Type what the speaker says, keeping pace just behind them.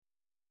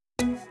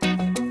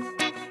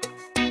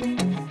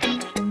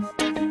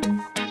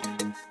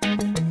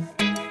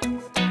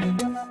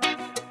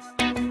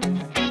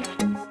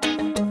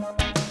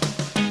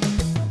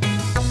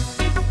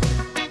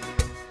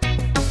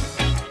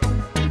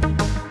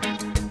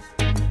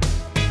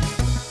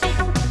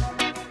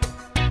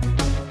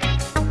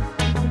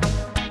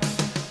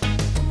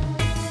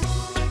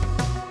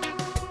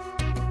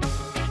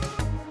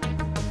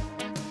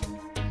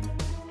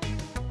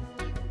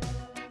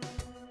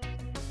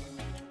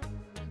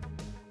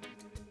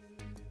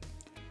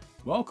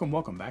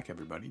Welcome back,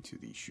 everybody, to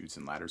the Chutes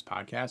and Ladders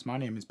podcast. My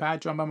name is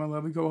Pat, joined by my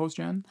lovely co-host,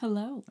 Jen.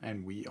 Hello.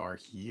 And we are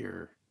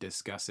here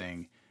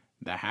discussing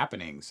the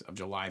happenings of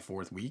July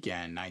 4th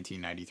weekend,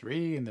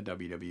 1993 in the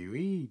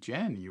WWE.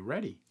 Jen, you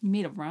ready? You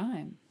made a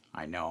rhyme.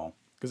 I know,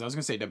 because I was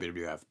going to say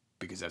WWF,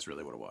 because that's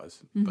really what it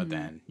was. Mm-hmm. But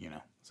then,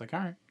 it's like,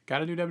 all right, got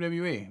to do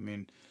WWE. I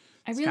mean,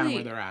 it's kind of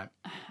where they're at.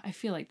 I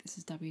feel like this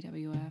is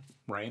WWF.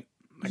 Right?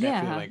 Like, yeah,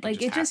 I feel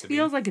like it just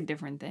feels like a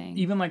different thing.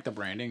 Even like the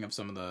branding of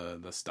some of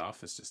the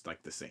stuff is just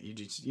like the same. You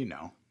just, you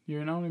know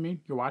what I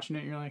mean? You're watching it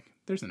and you're like,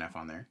 there's an F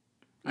on there.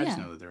 I just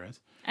know that there is.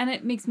 And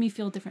it makes me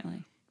feel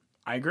differently.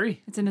 I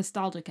agree. It's a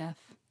nostalgic F.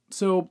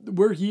 So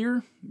we're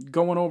here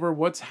going over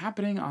what's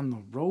happening on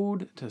the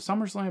road to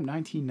SummerSlam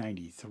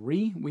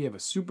 1993. We have a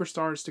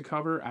Superstars to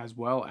cover as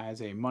well as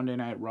a Monday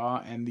Night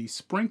Raw and the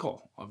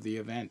sprinkle of the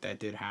event that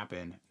did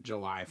happen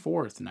July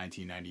 4th,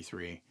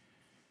 1993.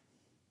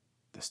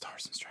 The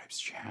Stars and Stripes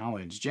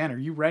Challenge. Jen, are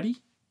you ready?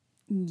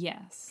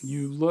 Yes.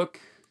 You look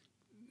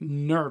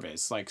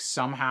nervous, like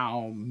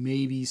somehow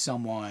maybe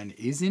someone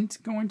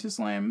isn't going to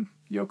slam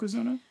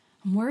Yokozuna.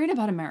 I'm worried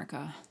about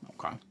America.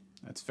 Okay,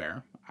 that's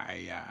fair.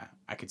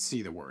 I could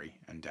see the worry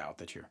and doubt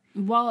that you're...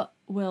 What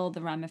will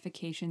the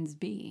ramifications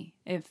be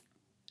if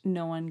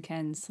no one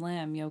can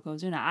slam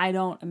Yokozuna? I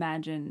don't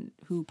imagine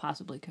who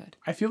possibly could.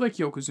 I feel like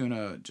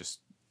Yokozuna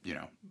just,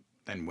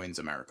 then wins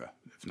America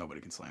if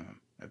nobody can slam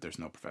him, if there's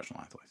no professional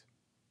athletes.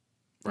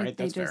 Right,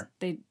 that's fair.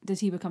 Does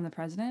he become the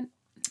president?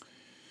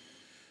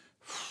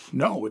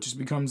 No, it just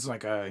becomes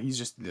like he's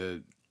just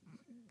a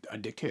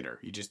dictator.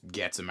 He just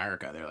gets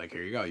America. They're like,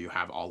 here you go. You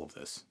have all of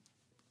this.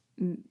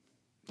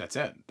 That's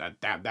it.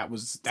 That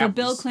was. So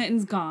Bill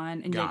Clinton's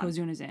gone and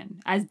Yokozuna's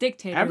in as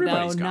dictator.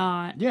 Everybody's though,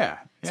 gone. not. Yeah.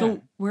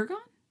 So we're gone.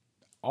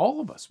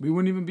 All of us. We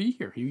wouldn't even be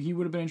here. He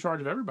would have been in charge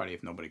of everybody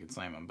if nobody could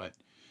slam him. But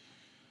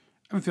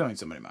I'm feeling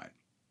somebody might.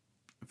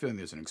 I'm feeling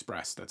there's an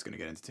express that's going to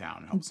get into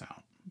town and help us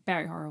out.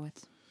 Barry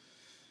Horowitz.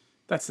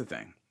 That's the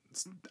thing.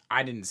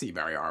 I didn't see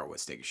Barry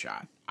Horowitz take a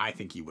shot. I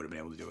think he would have been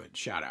able to do it.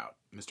 Shout out,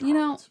 Mr.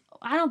 Horowitz.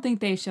 I don't think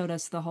they showed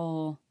us the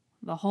whole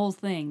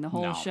thing, the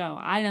whole show.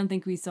 I don't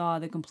think we saw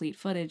the complete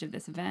footage of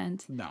this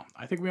event. No,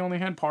 I think we only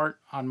had part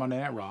on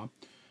Monday Night Raw.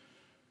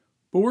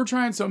 But we're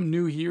trying something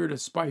new here to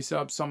spice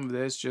up some of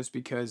this, just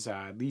because,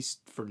 at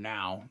least for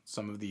now,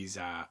 some of these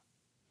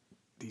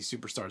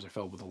superstars are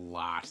filled with a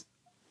lot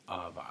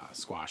of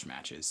squash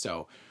matches.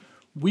 So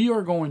I'm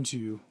going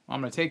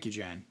to take you,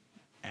 Jen.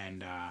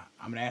 And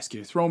I'm going to ask you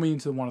to throw me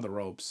into one of the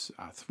ropes.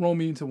 Throw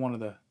me into one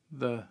of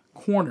the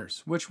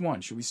corners. Which one?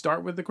 Should we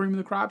start with the cream of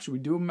the crop? Should we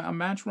do a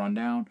match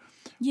rundown?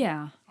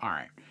 Yeah. All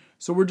right.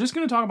 So we're just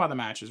going to talk about the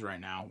matches right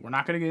now. We're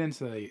not going to get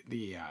into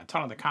the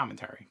ton of the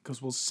commentary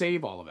because we'll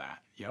save all of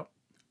that. Yep.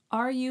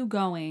 Are you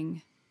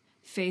going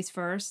face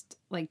first,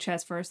 like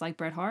chest first, like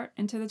Bret Hart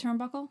into the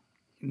turnbuckle?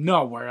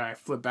 No, where I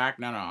flip back.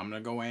 No. I'm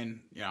going to go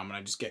in. I'm going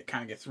to just get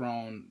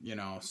thrown,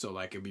 so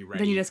like it'll be ready.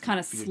 Then you just kind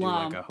of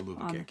slump. Do like a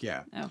haluva kick.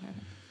 Yeah. Okay.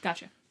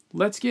 Gotcha.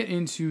 Let's get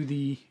into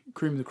the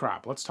cream of the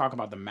crop. Let's talk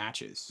about the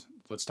matches.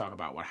 Let's talk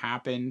about what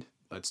happened.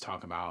 Let's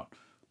talk about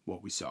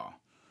what we saw.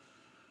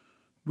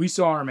 We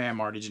saw our man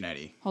Marty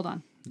Jannetty. Hold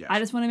on. Yes. I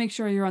just want to make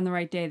sure you're on the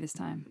right day this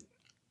time.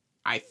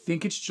 I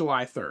think it's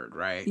July 3rd,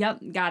 right? Yep.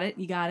 Got it.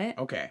 You got it.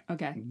 Okay.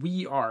 Okay.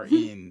 We are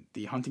in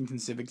the Huntington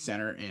Civic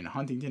Center in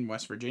Huntington,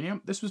 West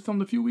Virginia. This was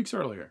filmed a few weeks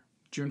earlier,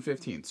 June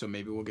 15th. So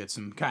maybe we'll get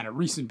some kind of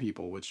recent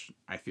people, which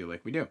I feel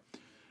like we do.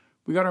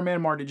 We got our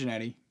man Marty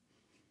Jannetty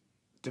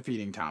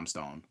defeating Tom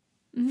Stone.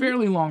 Mm-hmm.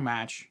 Fairly long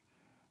match.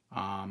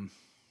 A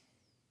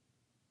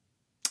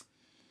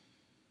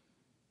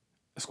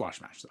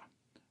squash match, though.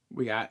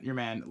 We got your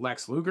man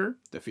Lex Luger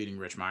defeating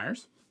Rich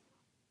Myers.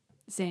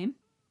 Same.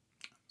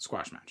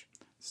 Squash match.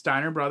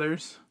 Steiner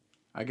Brothers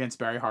against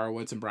Barry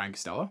Horowitz and Brian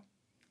Costello.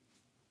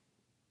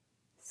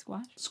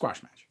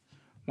 Squash match.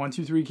 1,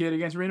 2, 3 Kid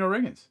against Reno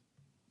Riggins.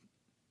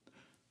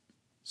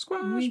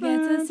 Squash match. We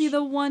get to see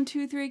the 1,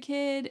 2, 3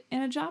 Kid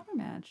in a jobber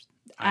match.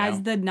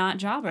 As the not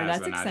jobber.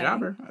 That's exciting. Not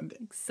jobber.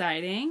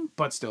 Exciting.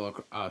 But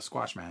still a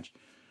squash match.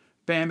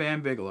 Bam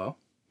Bigelow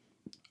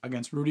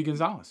against Rudy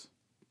Gonzalez.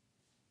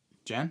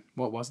 Jen,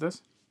 what was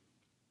this?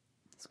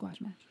 Squash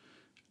match.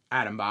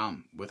 Adam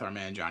Bomb with our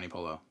man Johnny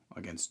Polo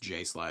against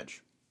Jay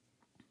Sledge.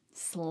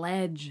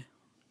 Sledge.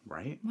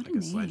 Right? What like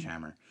a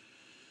sledgehammer.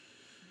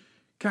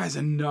 Guys,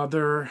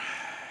 another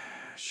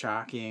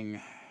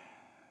shocking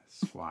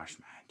squash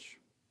match.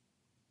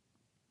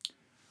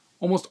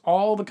 Almost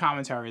all the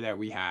commentary that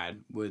we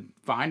had would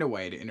find a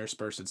way to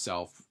intersperse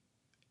itself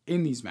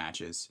in these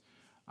matches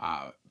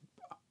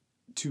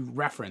to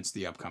reference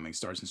the upcoming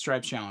Stars and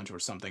Stripes Challenge or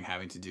something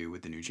having to do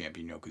with the new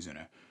champion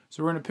Yokozuna.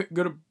 So we're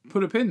going to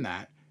put a pin in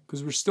that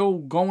because we're still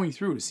going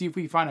through to see if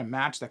we can find a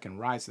match that can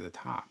rise to the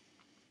top.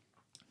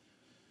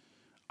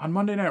 On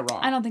Monday Night Raw.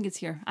 I don't think it's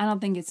here. I don't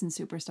think it's in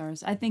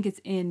Superstars. I think it's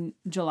in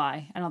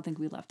July. I don't think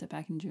we left it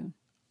back in June.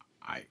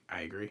 I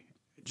agree.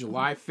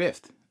 July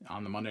 5th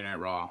on the Monday Night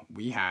Raw,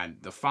 we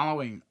had the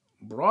following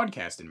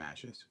broadcasted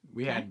matches.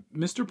 We had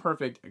Mr.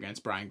 Perfect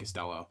against Brian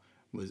Costello.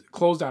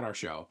 Closed out our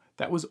show.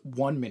 That was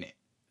 1 minute.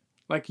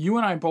 Like, you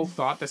and I both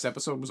thought this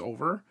episode was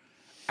over.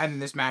 And then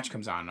this match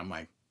comes on, and I'm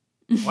like,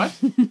 what?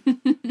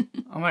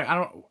 I'm like,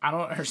 I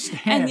don't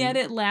understand. And yet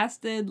it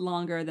lasted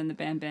longer than the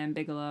Bam Bam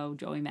Bigelow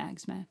Joey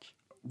Mags match.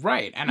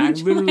 Right, and I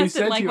literally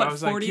said to you, I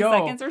was like, 40 yo,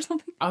 seconds or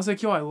something? I was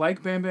like, yo, I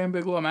like Bam Bam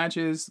Bigelow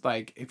matches,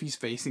 like, if he's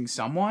facing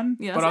someone,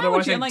 Yeah, but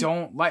otherwise I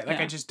don't like,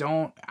 yeah. I just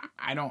don't,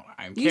 I don't care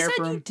for him. You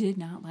said you did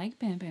not like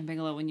Bam Bam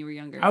Bigelow when you were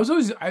younger. I was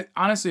always,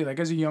 honestly, like,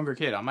 as a younger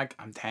kid, I'm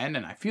 10,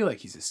 and I feel like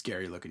he's a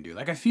scary looking dude.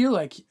 Like, I feel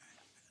like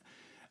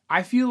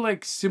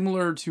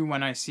similar to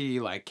when I see,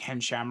 like, Ken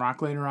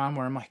Shamrock later on,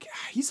 where I'm like,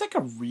 he's like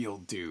a real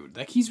dude.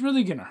 Like, he's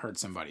really gonna hurt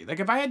somebody. Like,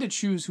 if I had to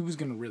choose who was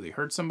gonna really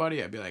hurt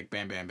somebody, I'd be like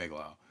Bam Bam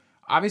Bigelow.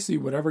 Obviously,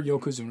 whatever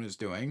Yokozuna is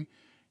doing,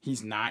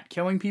 he's not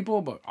killing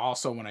people, but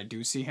also when I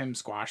do see him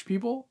squash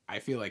people, I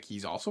feel like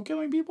he's also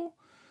killing people.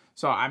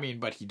 So, I mean,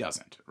 but he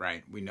doesn't,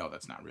 right? We know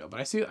that's not real. But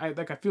I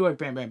feel like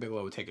Bam Bam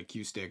Bigelow would take a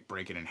cue stick,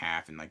 break it in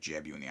half, and, like,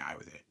 jab you in the eye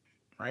with it,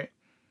 right?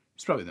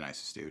 He's probably the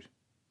nicest dude.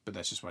 But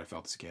that's just what I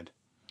felt as a kid.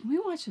 We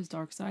watched his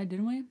dark side,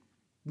 didn't we?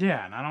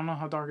 Yeah, and I don't know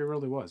how dark it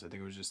really was. I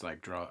think it was just,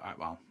 like,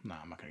 well, no,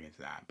 I'm not going to get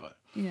into that, but...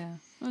 Yeah,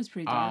 it was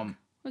pretty dark. It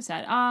was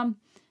sad. I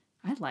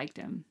liked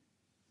him.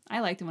 I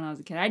liked him when I was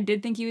a kid. I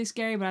did think he was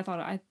scary, but I thought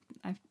I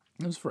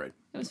was afraid.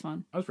 It was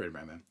fun. I was afraid of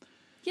Bam Bam.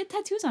 He had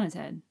tattoos on his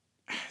head.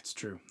 It's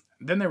true.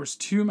 Then there was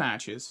 2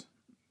 matches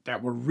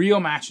that were real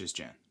matches,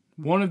 Jen.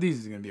 One of these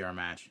is going to be our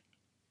match.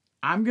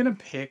 I'm going to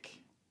pick...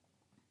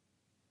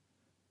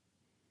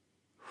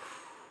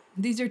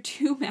 These are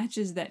 2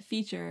 matches that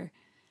feature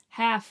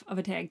half of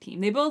a tag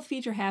team. They both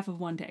feature half of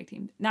one tag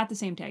team. Not the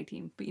same tag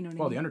team, but you know what I mean.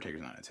 Well, the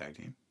Undertaker's not a tag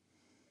team.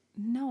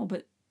 No,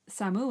 but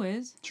Samu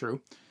is. True.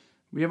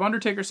 We have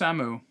Undertaker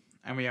Samu,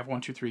 and we have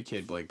 1, 2, 3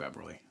 Kid Blake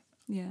Beverly.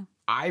 Yeah.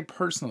 I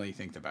personally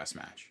think the best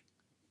match.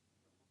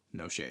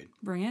 No shade.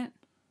 Bring it.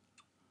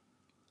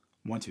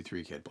 1, 2,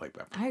 3 Kid Blake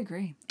Beverly. I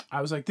agree.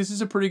 I was like, this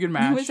is a pretty good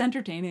match. It was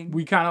entertaining.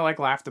 We kind of like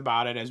laughed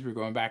about it as we were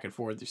going back and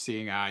forth,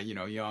 seeing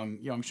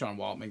young Sean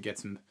Waltman get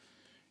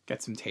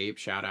some tape.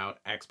 Shout out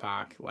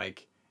X-Pac.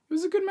 Like, it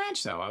was a good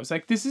match though. I was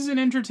like, this is an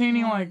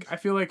entertaining. Like, I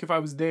feel like if I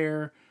was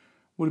there,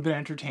 would have been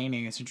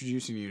entertaining. It's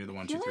introducing you to the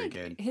 1, 2, 3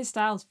 Kid. His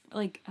style's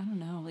like, I don't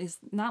know, it's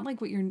not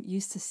like what you're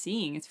used to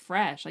seeing. It's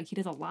fresh. Like, he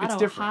does a lot of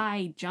different.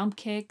 High jump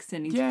kicks,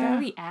 and he's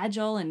very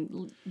agile,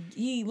 and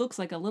he looks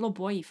like a little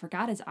boy. He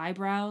forgot his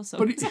eyebrows,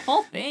 so it's a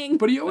whole thing.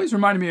 But he always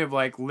reminded me of,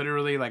 like,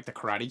 literally, like, the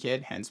Karate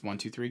Kid, hence 1,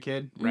 2, 3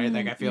 Kid, right?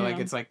 Like, I feel like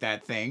it's like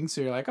that thing.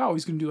 So you're like, oh,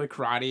 he's gonna do like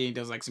karate. He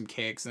does like some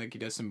kicks, and like he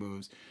does some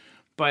moves.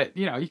 But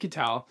you could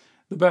tell.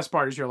 The best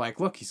part is you're like,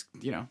 look, he's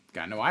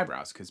got no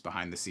eyebrows, because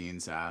behind the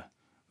scenes,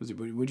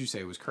 would you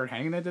say it was Kurt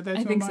Hennig that did that?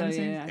 I think so.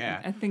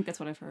 Yeah. I think that's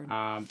what I've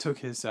heard. Took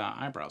his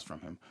eyebrows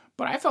from him,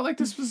 but I felt like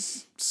this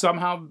was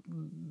somehow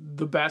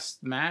the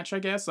best match. I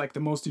guess like the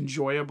most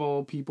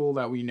enjoyable people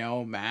that we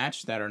know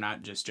match that are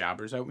not just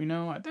jobbers that we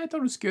know. I thought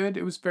it was good.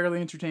 It was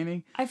fairly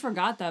entertaining. I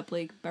forgot that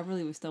Blake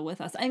Beverly was still with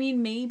us. I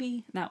mean,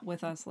 maybe not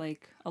with us,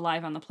 like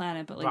alive on the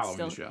planet, but like following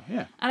still. the show.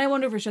 Yeah. And I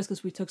wonder if it's just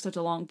because we took such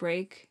a long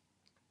break.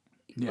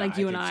 Yeah, like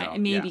you and think I, so.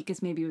 maybe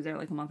because maybe he was there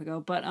like a month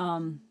ago, but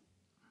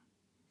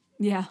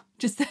yeah,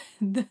 just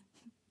the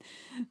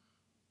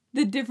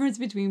difference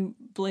between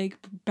Blake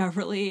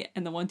Beverly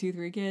and the 1, 2,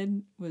 3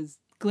 Kid was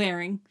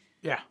glaring.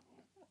 Yeah,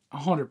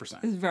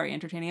 100%. It was very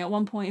entertaining. At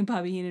one point,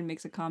 Bobby Heenan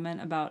makes a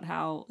comment about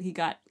how he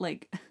got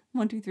like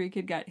 1, 2, 3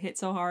 Kid got hit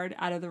so hard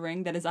out of the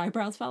ring that his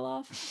eyebrows fell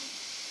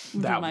off.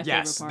 That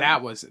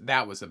was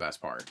that was the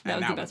best part.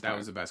 That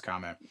was the best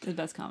comment. The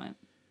best comment.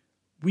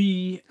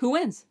 Who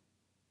wins?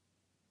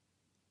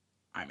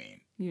 I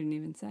mean, you didn't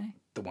even say.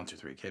 The 1, 2,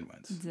 3 Kid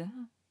wins. Yeah.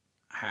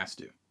 Has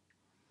to.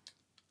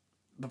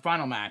 The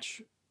final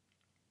match,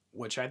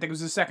 which I think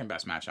was the second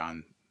best match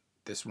on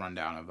this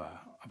rundown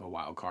of a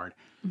wild card,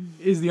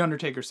 is the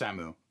Undertaker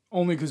Samu.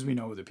 Only because we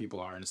know who the people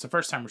are, and it's the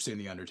first time we're seeing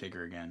the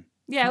Undertaker again.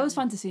 Yeah, it was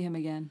fun to see him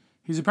again.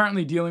 He's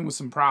apparently dealing with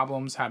some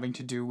problems having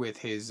to do with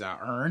his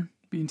urn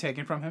being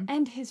taken from him.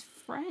 And his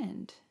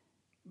friend.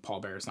 Paul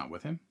Bear's not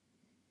with him.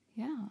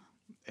 Yeah.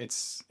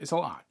 It's a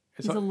lot.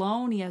 He's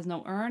alone. He has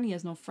no urn. He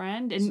has no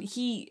friend, and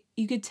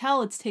you could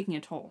tell it's taking a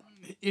toll.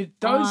 It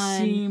does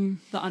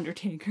seem the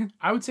Undertaker.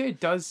 I would say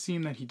it does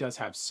seem that he does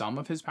have some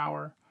of his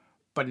power,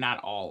 but not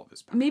all of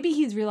his power. Maybe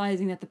he's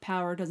realizing that the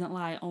power doesn't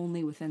lie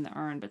only within the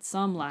urn, but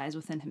some lies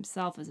within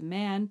himself as a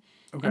man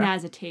and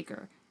as a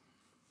taker.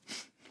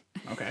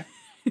 Okay.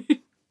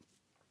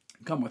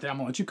 Come with it. I'm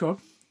gonna let you cook.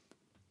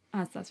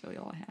 That's really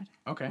all I had.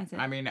 Okay.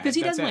 I mean, because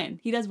he does win.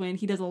 He does win.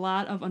 He does a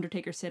lot of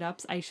Undertaker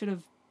sit-ups. I should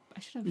have.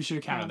 You should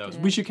have counted those.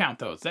 We should count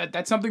those.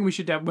 That's something we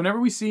should have. Whenever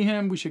we see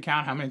him, we should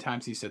count how many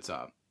times he sits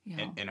up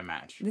in a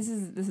match. This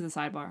is a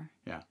sidebar.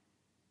 Yeah.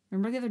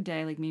 Remember the other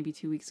day, like maybe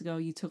 2 weeks ago,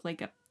 you took like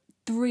a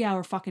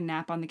 3-hour fucking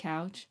nap on the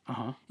couch?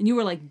 Uh-huh. And you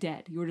were like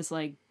dead. You were just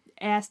like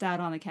assed out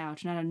on the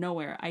couch. And out of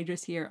nowhere, I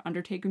just hear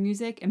Undertaker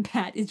music and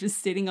Pat is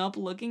just sitting up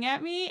looking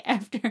at me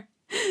after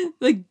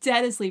like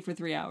dead asleep for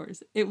 3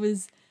 hours. It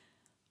was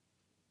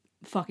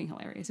fucking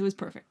hilarious. It was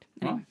perfect.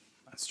 Anyway. Well,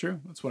 that's true.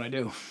 That's what I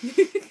do.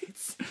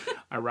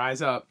 I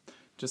rise up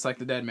just like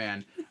the dead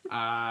man.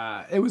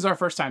 It was our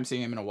first time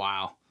seeing him in a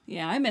while.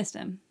 Yeah, I missed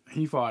him.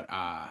 He fought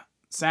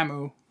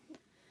Samu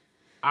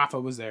Afa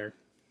was there,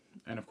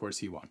 and of course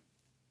he won.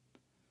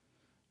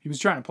 He was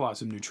trying to pull out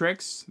some new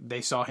tricks.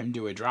 They saw him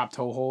do a drop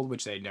toe hold,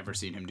 which they'd never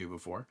seen him do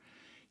before.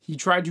 He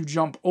tried to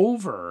jump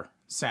over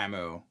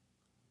Samu,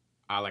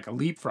 like a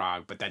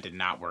leapfrog, but that did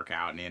not work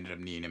out, and he ended up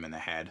kneeing him in the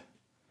head.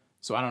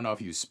 So I don't know if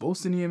he was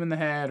supposed to knee him in the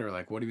head or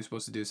like what he was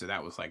supposed to do. So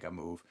that was like a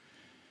move.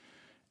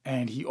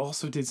 And he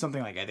also did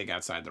something like, I think,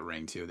 outside the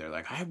ring too. They're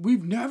like,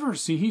 we've never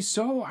seen, he's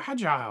so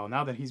agile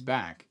now that he's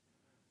back.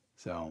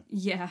 So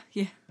yeah.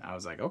 I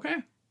was like, okay.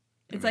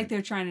 It's like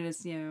they're trying to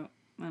just, I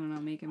don't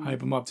know, make him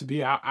hype him up to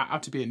be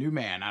out to be a new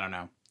man. I don't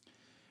know.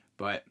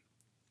 But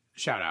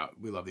shout out.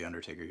 We love The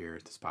Undertaker here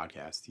at this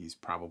podcast. He's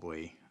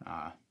probably,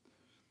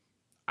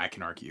 I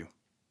can argue,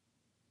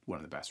 one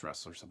of the best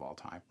wrestlers of all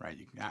time, right?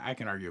 I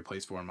can argue a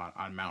place for him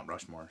on Mount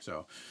Rushmore.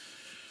 So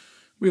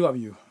we love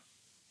you.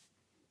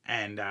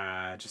 And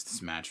just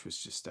this match was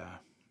just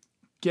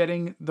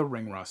getting the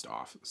ring rust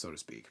off, so to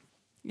speak.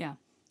 Yeah.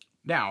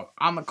 Now,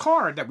 on the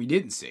card that we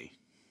didn't see,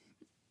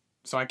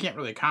 so I can't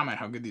really comment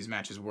how good these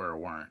matches were or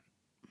weren't.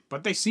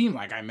 But they seem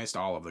like I missed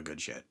all of the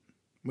good shit,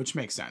 which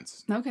makes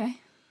sense. Okay.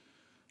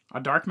 A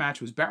dark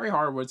match was Barry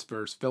Horowitz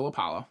versus Phil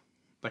Apollo.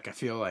 Like, I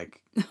feel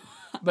like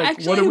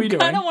actually, what are we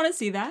doing? I don't want to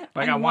see that.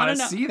 Like, I want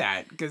to see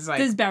that. Cause, like,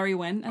 does Barry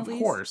win, at least? Of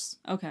course.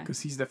 Okay. Because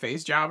he's the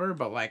face jobber,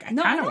 but, like, I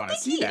kind of want to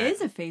see that. he is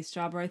a face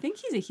jobber. I think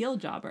he's a heel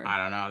jobber. I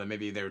don't know.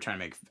 Maybe they were trying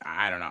to make...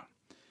 I don't know.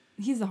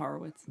 He's the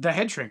Horowitz. The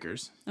head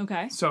shrinkers.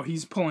 Okay. So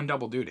he's pulling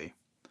double duty.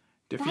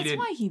 That's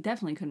why he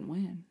definitely couldn't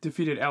win.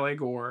 Defeated L.A.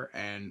 Gore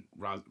and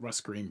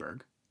Russ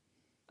Greenberg.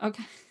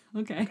 Okay.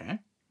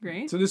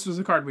 Great. So this was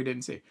a card we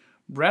didn't see.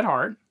 Bret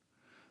Hart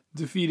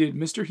defeated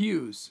Mr.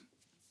 Hughes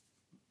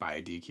by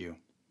a DQ.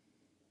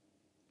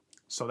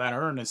 So that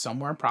urn is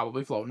somewhere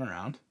probably floating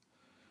around.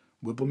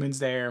 Whippleman's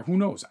there. Who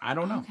knows? I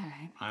don't know.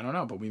 Okay. I don't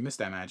know, but we missed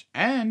that match.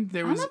 And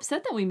I'm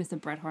upset that we missed a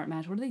Bret Hart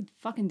match. What are they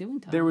fucking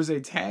doing to us? There was a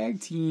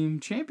tag team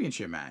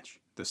championship match.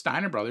 The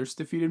Steiner brothers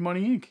defeated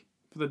Money Inc.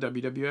 for the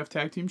WWF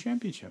Tag Team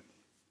Championship.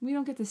 We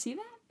don't get to see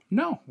that?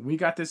 No. We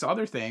got this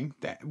other thing.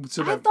 I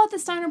thought the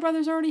Steiner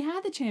brothers already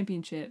had the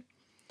championship.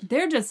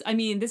 They're just,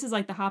 this is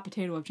like the hot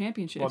potato of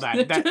championships.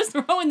 Well, they're just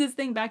throwing this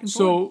thing back and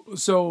forth.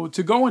 So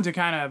to go into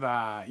kind of,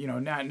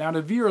 now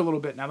to veer a little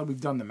bit, now that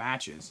we've done the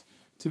matches,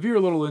 to veer a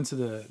little into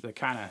the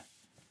kind of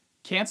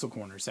cancel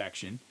corner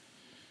section,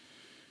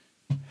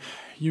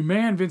 your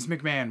man Vince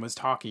McMahon was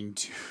talking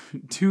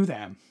to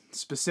them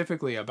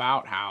specifically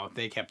about how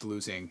they kept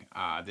losing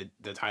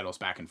the titles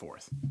back and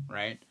forth,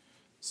 right?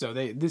 So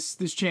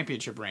this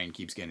championship reign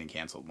keeps getting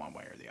canceled one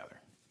way or the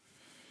other.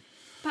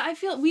 But I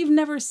feel we've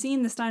never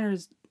seen the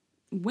Steiners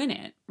win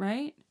it,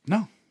 right?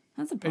 No.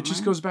 That's a bummer. It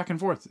just goes back and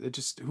forth. It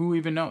just, who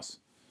even knows?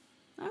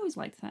 I always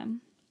liked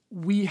them.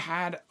 We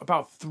had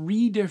about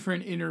 3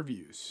 different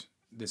interviews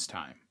this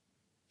time,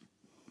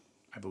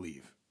 I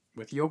believe,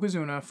 with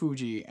Yokozuna,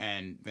 Fuji,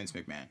 and Vince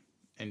McMahon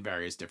in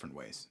various different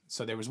ways.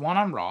 So there was one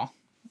on Raw,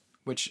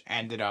 which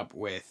ended up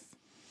with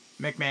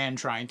McMahon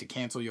trying to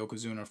cancel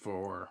Yokozuna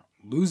for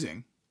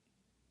losing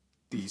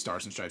the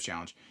Stars and Stripes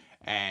Challenge,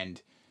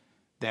 and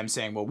them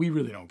saying, well, we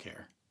really don't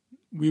care.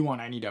 We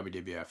want any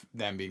WWF,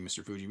 them being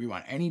Mr. Fuji, we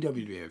want any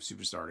WWF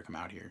superstar to come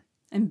out here.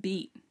 And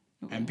beat.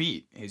 Okay. And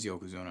beat his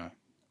Yokozuna.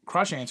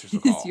 Crush answers the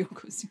call. His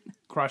Yokozuna.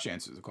 Crush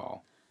answers the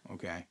call.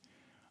 Okay.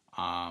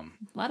 A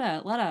lot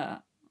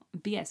of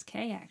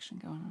BSK action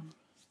going on.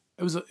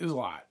 It was a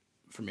lot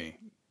for me.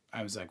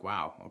 I was like,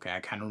 wow, okay, I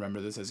kind of remember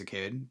this as a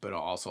kid, but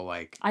also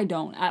like... I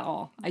don't at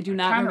all. I do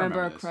not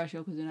remember Crush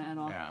Yokozuna at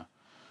all. Yeah.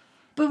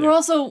 But we're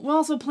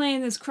also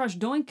playing this Crush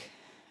Doink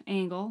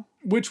angle.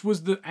 Which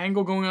was the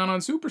angle going on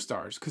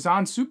Superstars. Because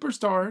on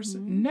Superstars,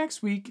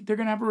 next week, they're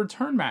going to have a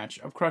return match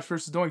of Crush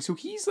versus Doink. So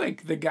he's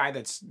like the guy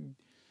that's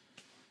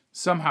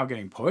somehow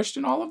getting pushed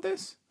in all of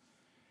this.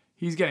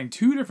 He's getting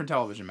 2 different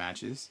television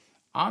matches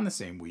on the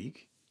same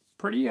week.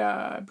 Pretty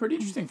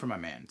interesting for my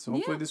man. So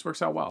hopefully this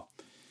works out well.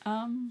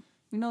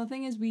 The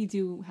thing is, we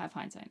do have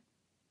hindsight.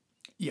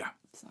 Yeah.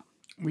 So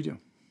we do.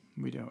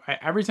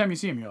 Every time you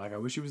see him, you're like, I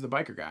wish he was the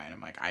biker guy. And I'm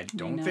like, I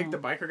don't think the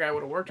biker guy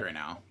would have worked right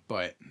now.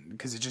 But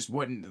because it just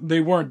wouldn't, they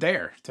weren't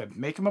there to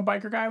make him a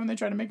biker guy when they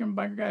tried to make him a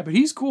biker guy. But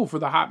he's cool for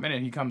the hot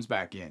minute he comes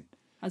back in.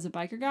 As a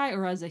biker guy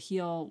or as a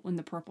heel in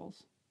the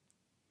purples?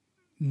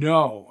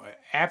 No.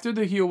 After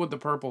the heel with the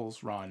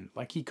purples run,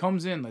 like he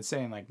comes in, let's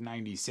say in like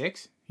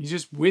 96, he's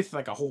just with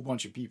like a whole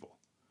bunch of people.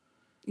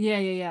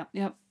 Yeah.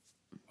 Yep.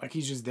 Like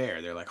he's just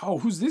there. They're like, oh,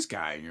 who's this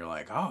guy? And you're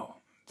like, oh.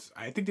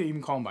 I think they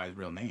even call him by his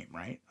real name,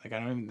 right? Like I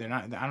don't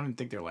even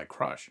think they're like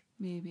Crush.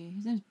 Maybe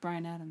his name's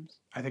Bryan Adams.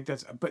 I think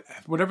but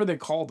whatever they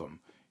called him,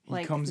 he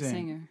like comes the in.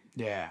 Singer.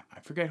 Yeah, I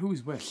forget who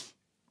he's with.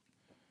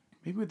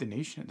 Maybe with the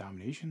Nation of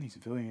Domination, he's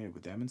affiliated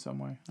with them in some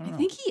way. I don't know.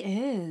 Think he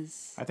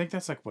is. I think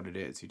that's like what it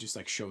is. He just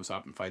like shows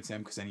up and fights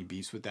them because then he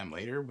beefs with them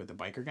later with the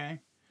biker gang.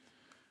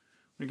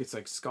 When he gets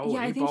like skull.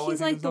 Yeah, I think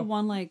he's like the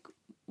one like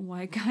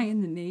white guy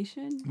in the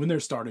Nation. When they're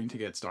starting to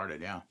get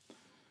started, yeah.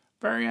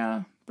 Very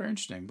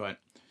interesting, but.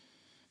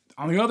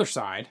 On the other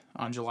side,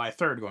 on July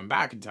 3rd, going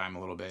back in time a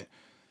little bit,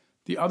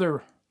 the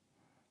other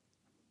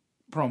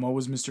promo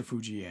was Mr.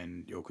 Fuji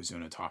and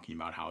Yokozuna talking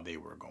about how they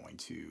were going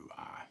to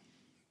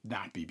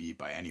not be beat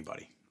by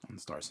anybody on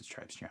the Stars and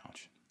Stripes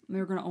Challenge. They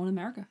were going to own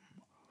America.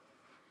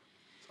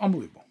 It's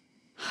unbelievable.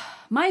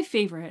 My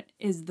favorite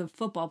is the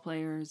football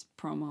players'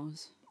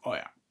 promos. Oh,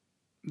 yeah.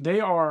 They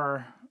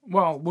are...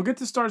 Well, we'll get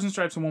to Stars and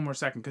Stripes in one more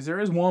second, because there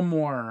is one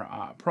more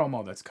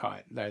promo that's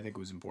cut that I think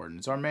was important.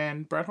 It's our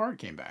man, Bret Hart,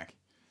 came back.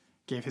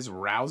 Gave his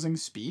rousing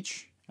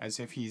speech, as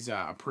if he's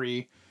a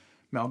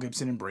pre-Mel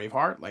Gibson and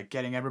Braveheart, like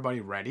getting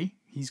everybody ready.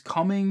 He's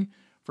coming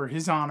for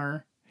his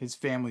honor, his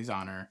family's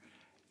honor,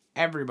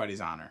 everybody's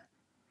honor.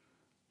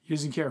 He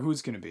doesn't care who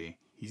it's going to be.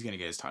 He's going to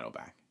get his title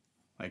back.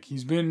 Like,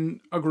 he's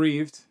been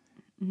aggrieved,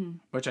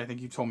 which I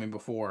think you told me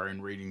before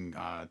in reading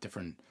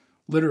different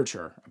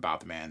literature about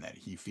the man, that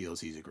he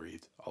feels he's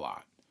aggrieved a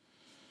lot.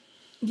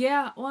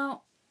 Yeah,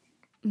 well,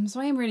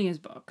 so I am reading his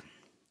book.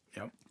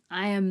 Yep.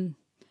 I'm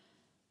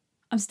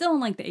still in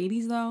like the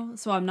 80s though,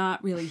 so I'm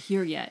not really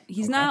here yet.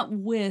 He's not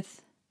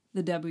with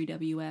the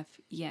WWF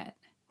yet,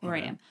 where I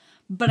am.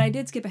 But I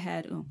did skip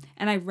ahead,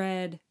 and I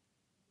read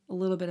a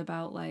little bit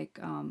about like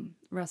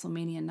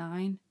WrestleMania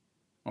 9.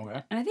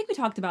 Okay. And I think we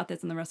talked about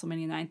this in the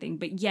WrestleMania 9 thing,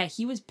 but yeah,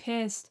 he was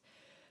pissed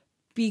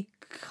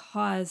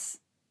because,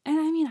 and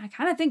I mean, I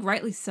kind of think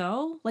rightfully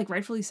so,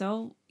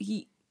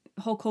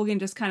 Hulk Hogan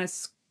just kind of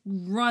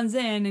runs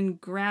in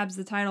and grabs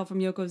the title from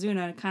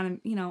Yokozuna, kind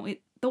of,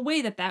 the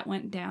way that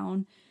went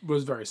down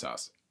Was very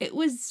sus. It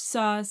was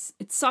sus.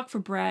 It sucked for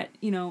Bret,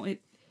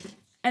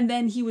 and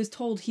then he was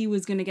told he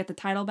was going to get the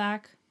title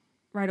back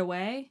right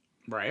away.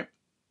 Right.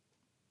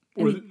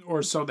 And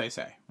or so they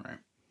say, right?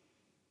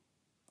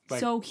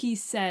 So he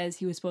says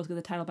he was supposed to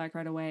get the title back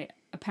right away,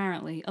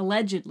 apparently,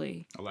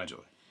 allegedly.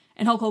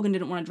 And Hulk Hogan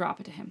didn't want to drop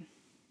it to him.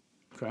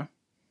 Okay.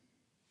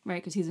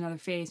 Right, because he's another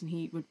face and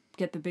he would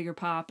get the bigger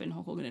pop, and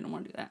Hulk Hogan didn't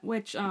want to do that.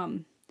 Which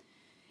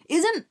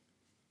isn't...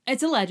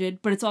 It's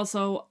alleged, but it's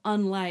also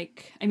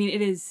unlike...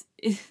 it is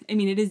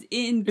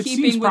in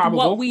keeping with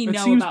what we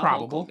know about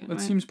Hulk Hogan.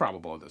 It seems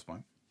probable at this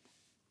point.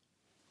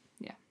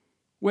 Yeah.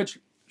 Which,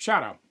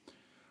 shout out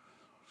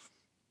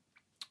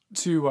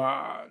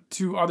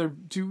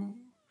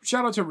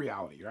shout out to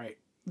reality, right?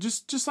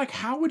 Just like,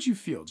 how would you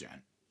feel,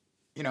 Jen?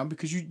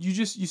 Because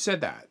you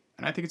said that,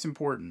 and I think it's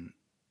important.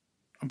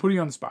 I'm putting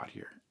you on the spot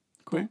here.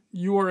 Cool. But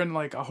you are in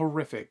like a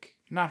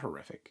not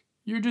horrific.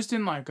 You're just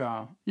in like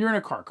you're in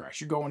a car crash.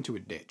 You go into a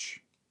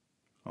ditch.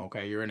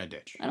 Okay, you're in a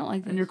ditch. I don't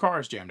like that. And your car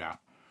is jammed out.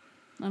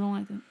 I don't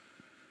like that.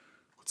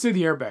 Let's say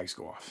the airbags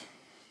go off.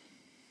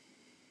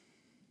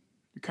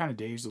 You're kind of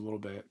dazed a little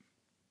bit,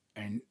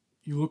 and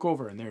you look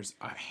over and there's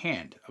a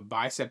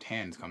bicep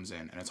hand comes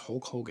in, and it's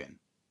Hulk Hogan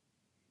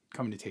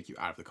coming to take you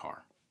out of the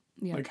car.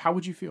 Yeah. Like, how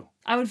would you feel?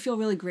 I would feel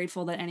really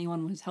grateful that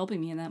anyone was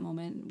helping me in that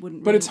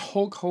moment. But it's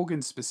Hulk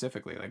Hogan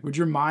specifically. Like, would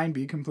your mind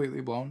be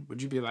completely blown?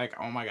 Would you be like,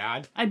 oh my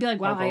God? I'd be like,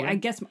 wow, I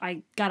guess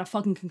I got a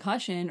fucking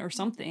concussion or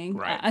something.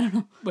 Right. I don't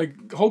know.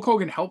 Like, Hulk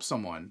Hogan helped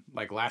someone,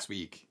 like, last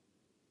week.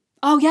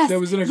 Oh, yes. That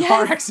was in a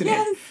car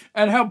accident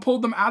and helped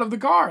pulled them out of the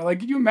car.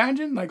 Like, can you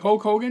imagine, like,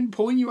 Hulk Hogan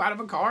pulling you out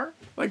of a car?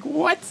 Like,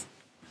 what?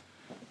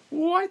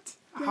 What?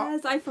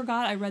 Yes, I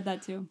forgot. I read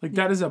that too. Like,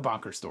 that is a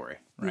bonker story,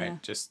 right?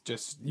 Yeah.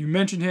 Just you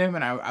mentioned him,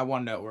 and I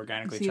wanted to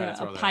organically try to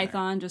throw that in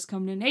python just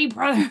coming in. Hey,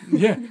 brother.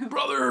 Yeah,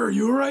 brother,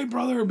 you all right,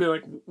 brother? I'd be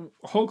like,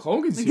 Hulk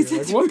Hogan's here.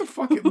 Like, what the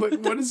fuck?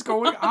 What is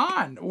going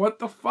on? What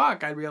the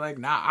fuck? I'd be like,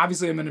 nah.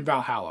 Obviously, I'm in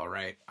Valhalla,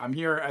 right? I'm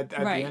here at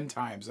the end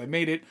times. I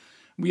made it.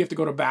 We have to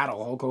go to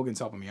battle. Hulk Hogan's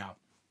helping me out.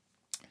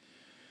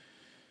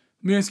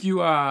 Let me ask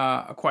you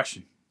a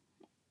question.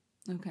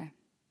 Okay.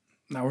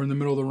 Now we're in the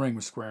middle of the ring.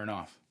 We're squaring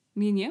off.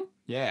 Me and you?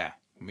 Yeah.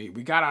 We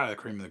got out of the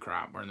cream of the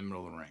crop. We're in the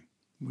middle of the ring.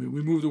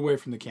 We moved away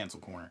from the cancel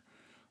corner.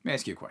 Let me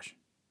ask you a question.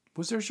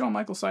 Was there a Shawn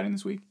Michaels sighting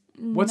this week?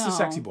 What's the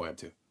sexy boy up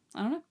to?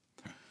 I don't know.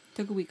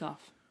 Took a week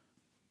off.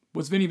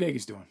 What's Vinny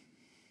Vegas doing?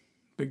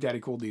 Big Daddy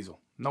Cool Diesel.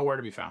 Nowhere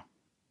to be found.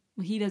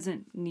 Well, he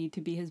doesn't need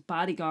to be his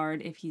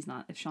bodyguard if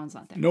Shawn's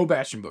not there. No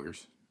Bastion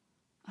boogers.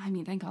 I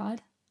mean, thank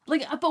God.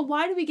 Like, but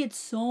why do we get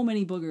so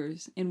many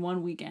boogers in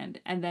one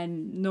weekend and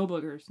then no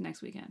boogers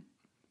next weekend?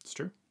 It's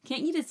true.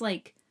 Can't you just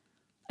like...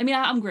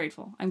 I'm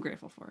grateful. I'm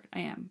grateful for it. I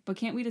am. But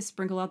can't we just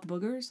sprinkle out the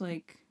boogers?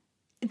 Like,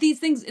 these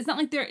things, it's not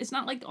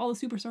like all the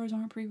superstars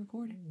aren't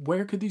pre-recorded.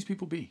 Where could these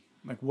people be?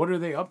 Like, what are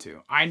they up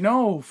to? I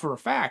know for a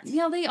fact.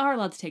 Yeah, they are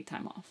allowed to take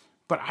time off.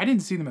 But I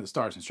didn't see them at the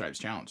Stars and Stripes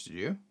Challenge, did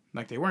you?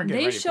 Like, they weren't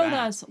getting ready for that. They showed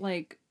us,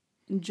 like,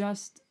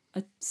 just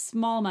a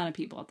small amount of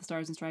people at the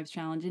Stars and Stripes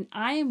Challenge. And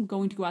I am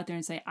going to go out there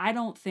and say,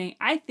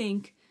 I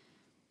think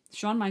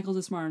Shawn Michaels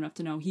is smart enough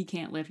to know he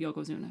can't lift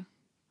Yokozuna.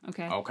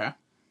 Okay? Okay.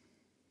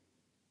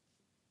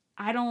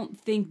 I don't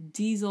think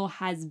Diesel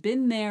has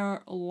been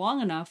there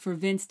long enough for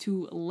Vince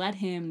to let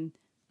him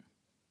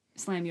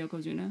slam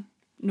Yokozuna.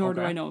 Nor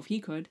do I know if he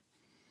could.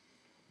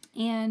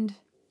 And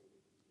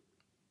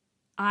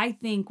I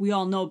think we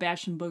all know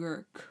Bastion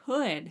Booger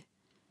could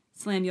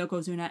slam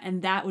Yokozuna,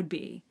 and that would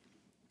be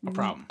a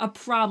problem. A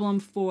problem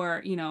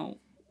for,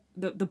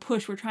 the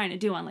push we're trying to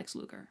do on Lex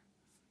Luger.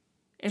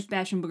 If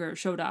Bastion Booger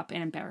showed up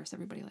and embarrassed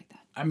everybody like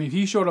that. I mean, if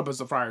he showed up as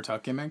the Friar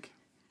Tuck gimmick,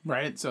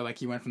 Right? So, like,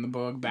 he went from the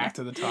Boog back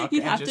to the Tuck.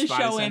 He'd and have just to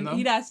body show slammed in. them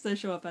He'd have to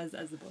show up as the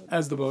Boog.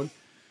 as the Boog.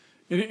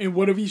 And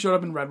what if he showed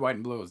up in red, white,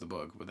 and blue as the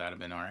Boog? Would that have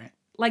been all right?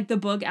 Like the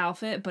Boog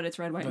outfit, but it's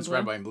red, white, and blue?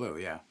 Red, white, and blue,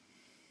 yeah.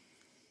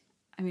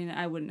 I mean,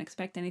 I wouldn't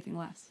expect anything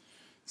less.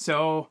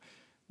 So,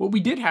 what we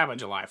did have on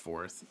July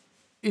 4th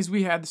is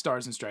we had the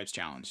Stars and Stripes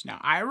Challenge. Now,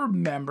 I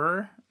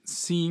remember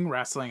seeing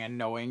wrestling and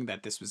knowing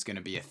that this was going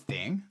to be a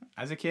thing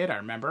as a kid. I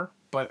remember.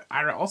 But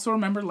I also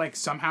remember, like,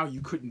 somehow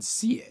you couldn't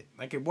see it.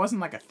 Like, it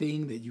wasn't, like, a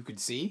thing that you could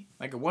see.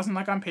 Like, it wasn't,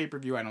 like, on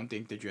pay-per-view, I don't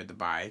think, that you had to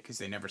buy, because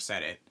they never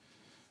said it.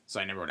 So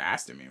I never would have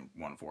asked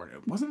anyone for it.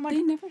 It wasn't, like...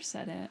 They never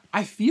said it.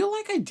 I feel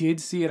like I did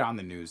see it on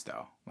the news,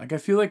 though. Like, I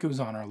feel like it was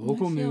on our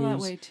local news. I feel that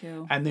way,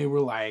 too. And they were,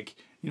 like,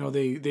 you know,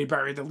 they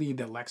buried the lead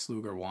that Lex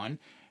Luger won.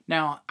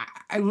 Now,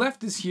 I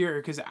left this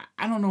here because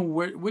I don't know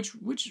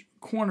which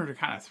corner to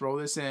kind of throw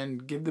this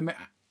in.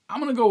 I'm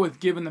going to go with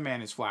giving the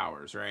man his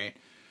flowers, right?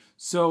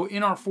 So,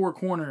 in our four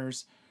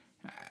corners,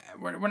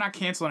 we're not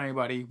canceling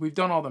anybody. We've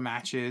done all the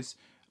matches.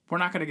 We're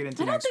not going to get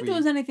into next week. I don't think there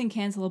was anything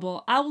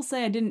cancelable. I will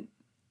say I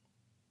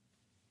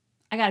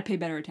got to pay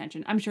better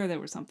attention. I'm sure there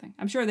was something.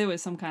 I'm sure there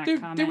was some kind of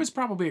comment. There was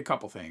probably a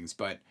couple things,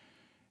 but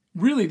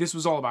really this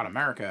was all about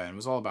America, and it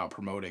was all about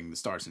promoting the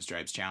Stars and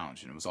Stripes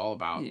Challenge, and it was all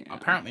about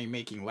apparently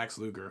making Lex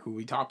Luger, who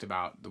we talked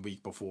about the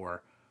week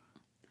before,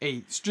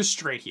 a just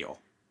straight heel.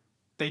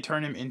 They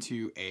turn him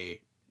into a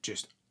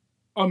just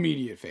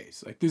immediate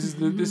face. Like, this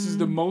is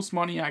the most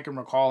money I can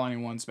recall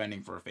anyone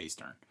spending for a face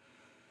turn.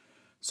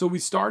 So we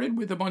started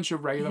with a bunch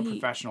of regular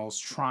professionals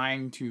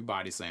trying to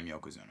body slam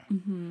Yokozuna.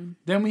 Mm-hmm.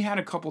 Then we had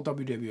a couple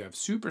WWF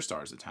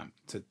superstars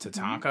attempt.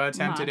 Tatanka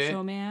attempted it.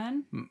 Macho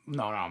Man?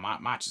 No,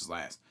 Macho's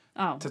last.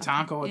 Oh.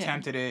 Tatanka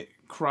attempted it.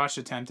 Crush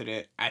attempted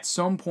it. At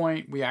some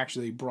point, we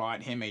actually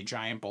brought him a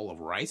giant bowl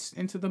of rice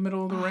into the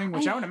middle of the ring,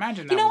 which I would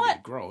imagine that would be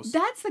gross.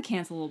 That's the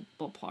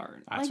cancelable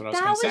part. That's what I was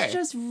going to say. That was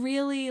just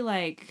really,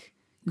 like,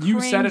 cringy.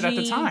 You said it at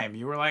the time.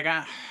 You were like,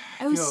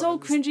 it was so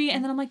cringy,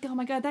 and then I'm like, oh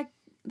my God,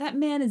 that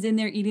man is in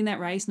there eating that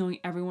rice knowing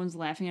everyone's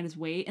laughing at his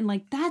weight, and,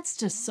 like, that's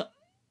just so...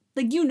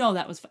 Like, you know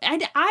that was...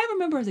 I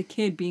remember as a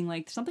kid being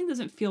like, something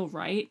doesn't feel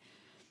right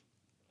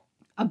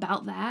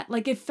about that.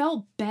 Like, it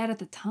felt bad at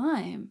the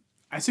time.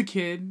 As a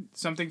kid,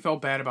 something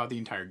felt bad about the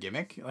entire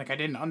gimmick. Like, I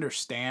didn't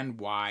understand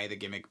why the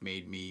gimmick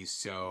made me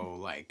so,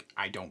 like,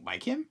 I don't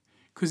like him.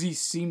 Because he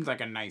seemed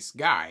like a nice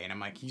guy. And I'm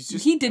like, he's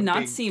just He did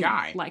not seem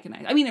like a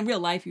nice... I mean, in real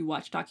life, you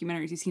watch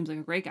documentaries, he seems like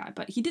a great guy.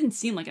 But he didn't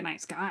seem like a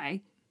nice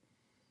guy.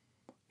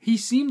 He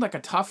seemed like a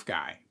tough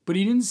guy. But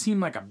he didn't seem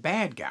like a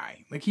bad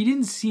guy. Like, he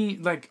didn't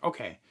seem... Like,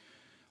 okay.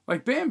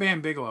 Like,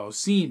 Bam Bigelow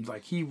seemed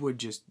like he would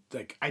just...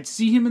 Like, I'd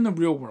see him in the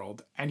real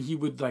world, and he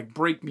would, like,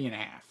 break me in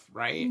half.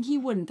 Right? He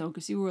wouldn't, though,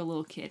 because you were a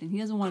little kid, and he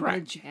doesn't want to go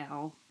to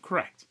jail.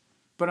 Correct.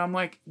 But I'm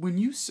like, when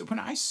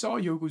I saw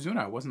Yokozuna,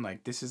 I wasn't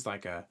like, this is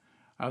like a...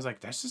 I was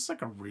like, that's just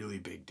like a really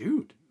big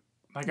dude.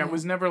 Like, I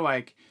was never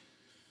like,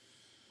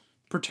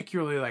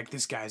 particularly like,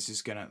 this guy's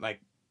just gonna,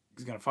 like,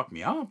 he's gonna fuck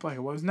me up. Like,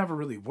 I was never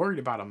really worried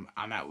about him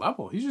on that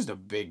level. He's just a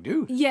big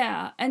dude.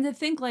 Yeah, and to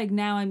think, like,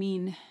 now, I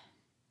mean,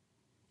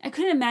 I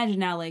couldn't imagine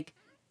now, like,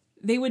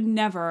 they would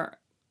never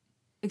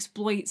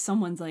exploit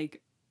someone's,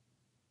 like,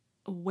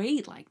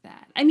 weight like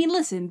that. I mean,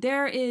 listen,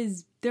 there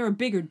are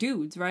bigger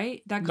dudes,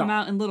 right? That come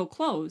out in little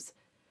clothes.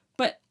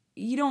 But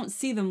you don't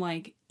see them,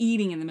 like,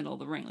 eating in the middle of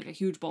the ring, like a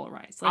huge bowl of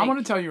rice. Like, I want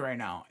to tell you right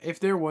now, if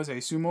there was a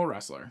sumo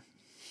wrestler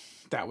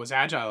that was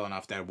agile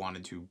enough that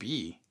wanted to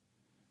be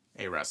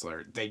a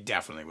wrestler, they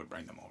definitely would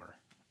bring them over.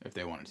 If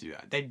they wanted to do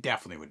that. They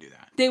definitely would do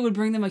that. They would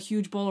bring them a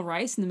huge bowl of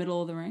rice in the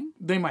middle of the ring?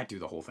 They might do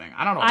the whole thing.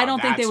 I don't know. I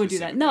don't think they would do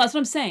that. No, that's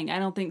what I'm saying. I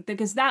don't think...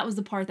 Because that was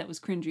the part that was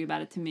cringy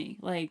about it to me.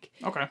 Like...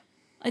 Okay.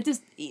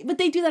 But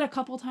they do that a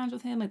couple times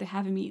with him. Like, they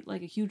have him eat,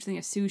 like, a huge thing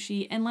of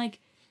sushi. And, like...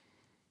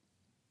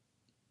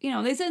 You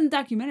know, they said in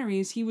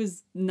documentaries he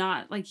was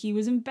not... Like, he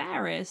was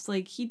embarrassed.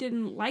 Like, he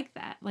didn't like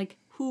that. Like,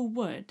 who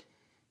would?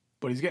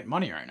 But he's getting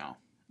money right now.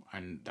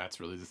 And that's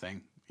really the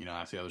thing. You know,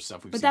 that's the other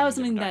stuff we've seen. But that was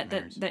something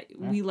that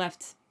we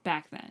left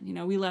back then. You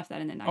know, we left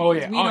that in the 90s. Oh,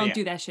 yeah. We don't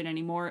do that shit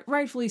anymore.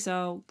 Rightfully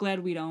so.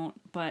 Glad we don't.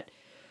 But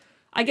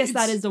I guess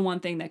that is the one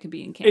thing that could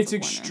be in cancel It's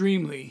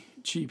extremely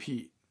cheap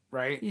heat,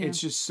 right? Yeah. It's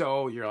just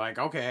so, you're like,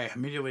 okay.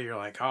 Immediately you're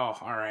like, oh,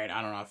 all right.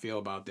 I don't know how I feel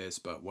about this,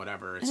 but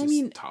whatever. It's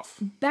just tough.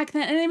 Back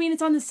then, and I mean,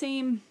 it's on the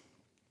same...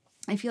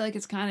 I feel like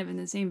it's kind of in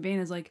the same vein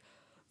as, like,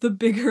 the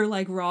bigger,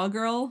 like, Raw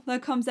girl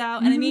that comes out.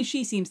 Mm-hmm. And I mean,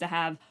 she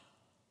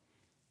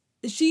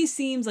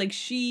seems like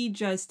she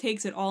just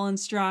takes it all in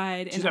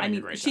stride. And I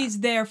mean, she's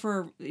there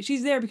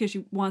because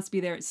she wants to be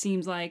there, it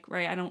seems like,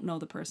 right? I don't know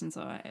the person,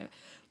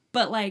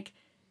 but like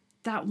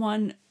that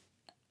one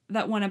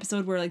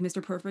episode where, like,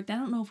 Mr. Perfect, I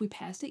don't know if we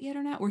passed it yet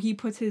or not, where he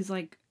puts his,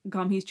 like,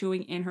 gum he's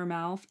chewing in her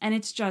mouth, and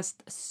it's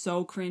just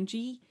so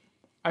cringy.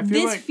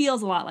 This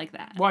feels a lot like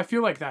that. Well, I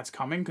feel like that's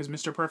coming because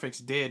Mr.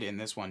 Perfect did in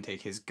this one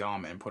take his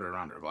gum and put it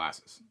around her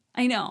glasses.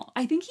 I know.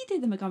 I think he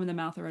did the gum in the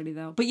mouth already,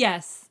 though. But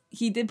yes,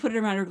 he did put it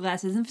around her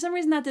glasses. And for some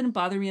reason, that didn't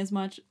bother me as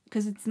much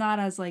because it's not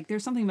as, like,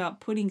 there's something about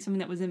putting something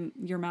that was in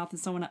your mouth and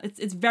someone else.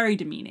 It's very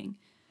demeaning,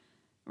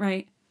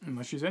 right?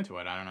 Unless she's into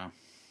it. I don't know.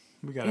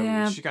 We got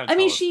Yeah. She got. I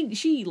mean,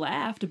 she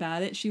laughed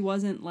about it. She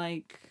wasn't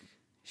like,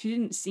 she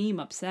didn't seem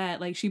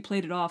upset. Like, she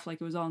played it off like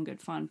it was all in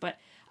good fun. But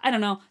I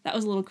don't know. That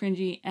was a little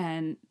cringy,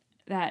 and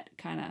that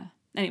kind of,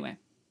 anyway.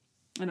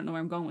 I don't know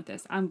where I'm going with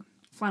this. I'm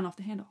flying off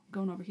the handle,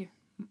 going over here.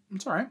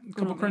 It's all right. A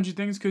couple cringy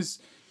things, because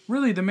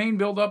really the main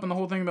build-up and the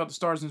whole thing about the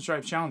Stars and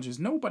Stripes challenge is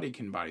nobody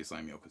can body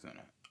slam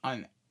Yokozuna.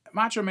 And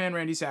Macho Man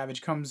Randy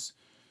Savage comes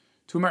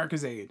to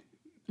America's aid,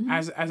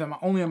 as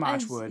only a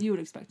match would. You would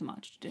expect a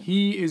match to do.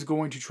 He is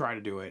going to try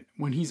to do it.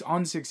 When he's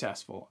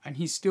unsuccessful and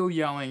he's still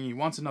yelling, he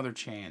wants another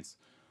chance,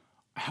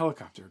 a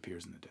helicopter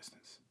appears in the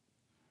distance.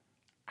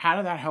 Out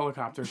of that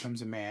helicopter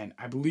comes a man,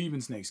 I believe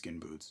in snakeskin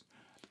boots,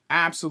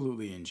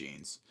 absolutely in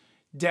jeans,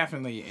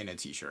 definitely in a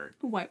t-shirt.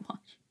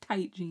 Whitewash,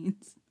 tight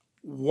jeans.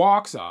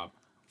 Walks up,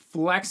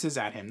 flexes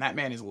at him. That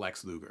man is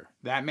Lex Luger.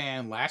 That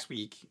man last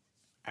week,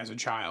 as a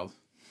child,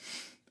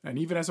 and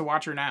even as a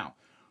watcher now,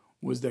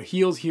 was the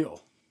heel's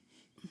heel.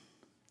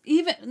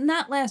 Even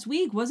not last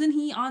week, wasn't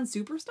he on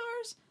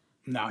Superstars?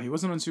 No, he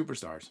wasn't on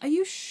Superstars. Are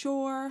you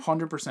sure?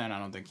 100%. I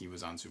don't think he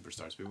was on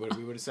Superstars. We would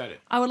have said it.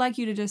 I would like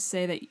you to just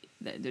say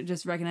that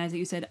just recognize that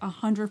you said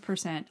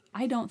 100%.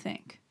 I don't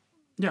think.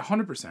 Yeah,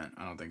 100%.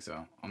 I don't think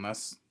so.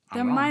 Unless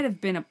there might have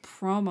been a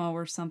promo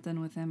or something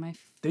with him.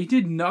 They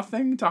did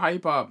nothing to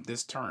hype up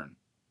this turn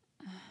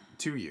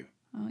to you.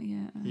 Oh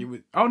yeah. He was.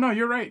 Oh no,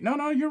 you're right.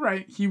 No, you're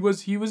right. He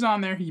was on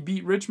there. He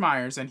beat Rich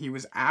Myers, and he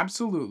was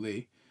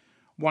absolutely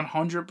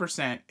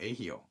 100% a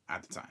heel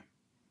at the time.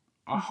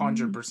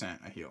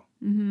 100% a heel.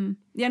 Mm-hmm.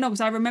 Yeah, no,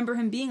 because I remember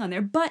him being on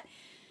there. But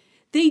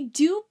they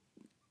do.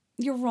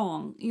 You're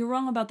wrong. You're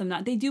wrong about them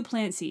not. They do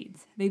plant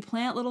seeds. They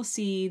plant little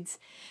seeds.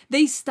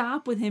 They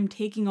stop with him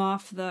taking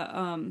off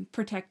the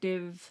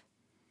protective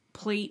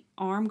plate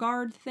arm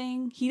guard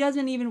thing. He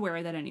doesn't even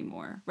wear that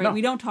anymore, right? No.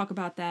 We don't talk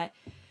about that.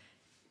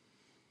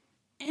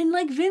 And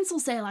like Vince will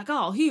say like,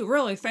 oh, he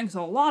really thinks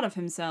a lot of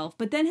himself.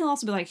 But then he'll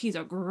also be like, he's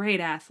a great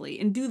athlete.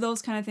 And do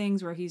those kind of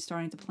things where he's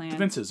starting to plant.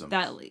 Vinceism.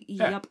 That,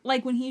 yeah. Yep.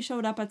 Like when he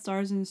showed up at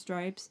Stars and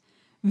Stripes,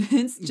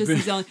 Vince just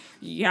is yelling,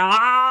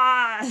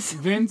 yes!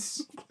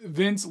 Vince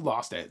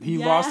lost it. He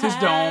lost his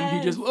dome.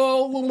 He just,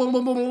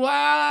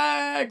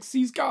 Lex,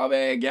 he's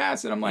coming,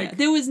 yes. And I'm like. Yeah,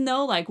 there was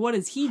no like, what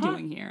is he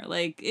doing here?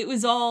 Like, it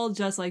was all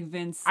just like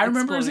Vince I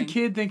remember as a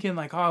kid thinking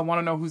like, oh, I want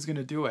to know who's going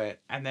to do it.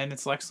 And then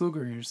it's Lex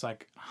Luger. And you're just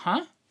like,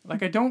 huh?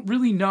 Like, I don't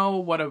really know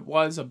what it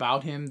was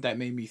about him that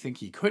made me think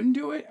he couldn't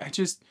do it. I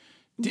just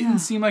didn't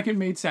seem like it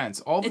made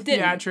sense. All the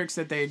theatrics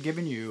that they had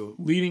given you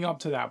leading up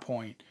to that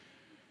point.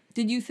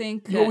 Did you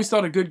think... You always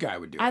thought a good guy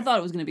would do it. I thought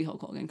it was going to be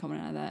Hulk Hogan coming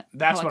out of that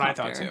That's what I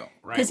thought too.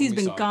 Right? Because he's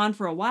been gone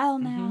for a while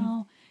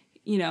now.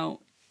 You know,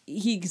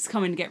 he's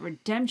coming to get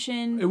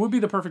redemption. It would be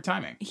the perfect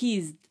timing.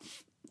 He's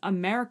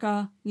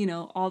America, you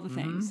know, all the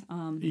things.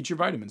 Eat your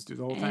vitamins, do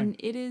the whole thing. And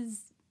it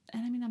is...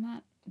 And I mean, I'm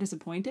not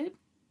disappointed.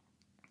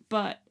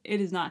 But it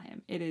is not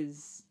him. It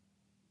is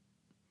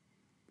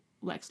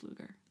Lex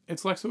Luger.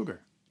 It's Lex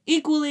Luger.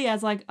 Equally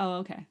as like, oh,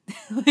 okay.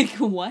 Like,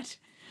 what?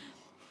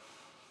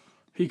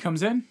 He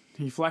comes in.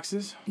 He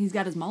flexes. He's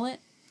got his mullet.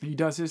 He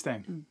does his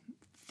thing.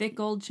 Thick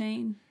gold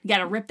chain. You got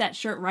to rip that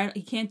shirt right.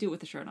 He can't do it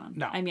with the shirt on.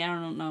 No. I mean,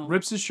 I don't know.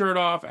 Rips his shirt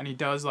off, and he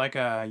does like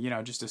a,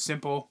 just a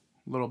simple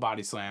little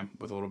body slam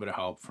with a little bit of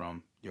help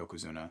from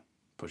Yokozuna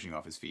pushing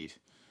off his feet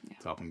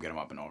to help him get him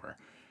up and over.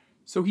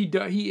 So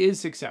he is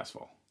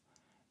successful.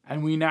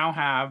 And we now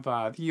have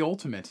the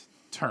ultimate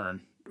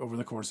turn over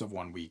the course of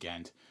one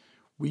weekend.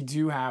 We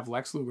do have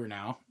Lex Luger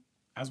now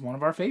as one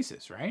of our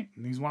faces, right?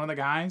 And he's one of the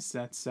guys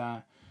that's...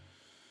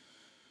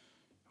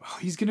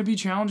 he's going to be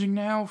challenging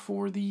now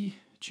for the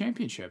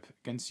championship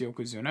against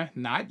Yokozuna.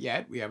 Not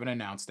yet. We haven't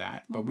announced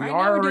that. But we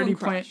are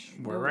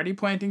already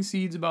planting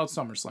seeds about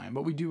SummerSlam.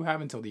 But we do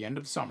have until the end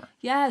of the summer.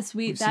 Yes,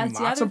 We've seen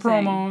lots of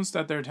promos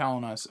that they're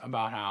telling us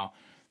about how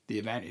the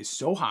event is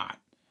so hot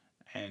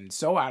and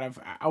so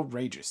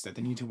outrageous that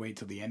they need to wait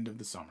till the end of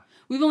the summer.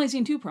 We've only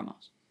seen 2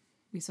 promos.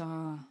 We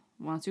saw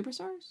one on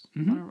Superstars,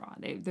 one on Raw.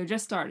 They're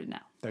just started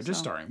now. They're just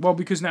starting. Well,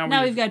 because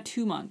now we've got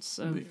 2 months.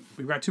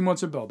 We've got 2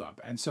 months of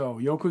build-up. And so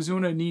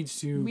Yokozuna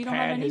needs to we don't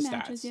pad have any his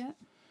matches stats. Yet.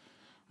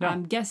 No.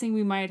 I'm guessing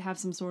we might have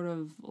some sort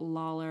of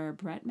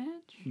Lawler-Bret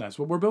match. That's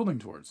what we're building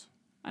towards.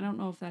 I don't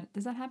know if that...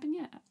 Does that happen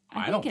yet?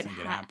 I don't think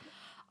it happened.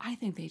 I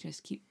think they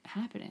just keep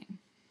happening.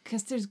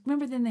 Because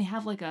remember then they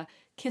have like a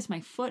Kiss My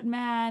Foot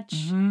match.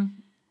 Mm-hmm.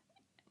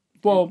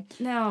 Well,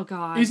 no,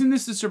 God. Isn't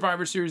this the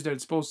Survivor Series that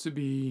it's supposed to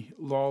be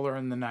Lawler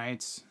and the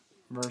Knights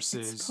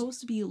versus... It's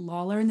supposed to be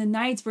Lawler and the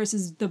Knights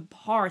versus the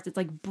Hearts. It's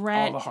like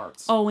Bret, all the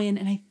Hearts. Owen,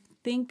 and I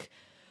think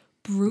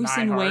Bruce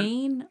and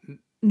Wayne.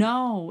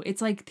 No,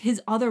 it's like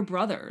his other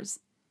brothers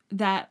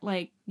that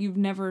like you've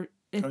never...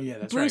 Oh, yeah,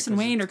 that's Bruce right, and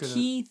Wayne or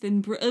Keith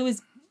and... It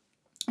was...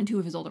 And 2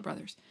 of his older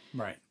brothers.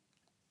 Right.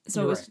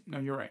 So you're it was... right. No,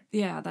 you're right.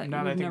 Yeah. That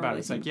now that I think about it,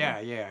 it's like,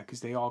 yeah, because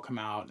they all come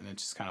out and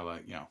it's just kind of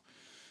like,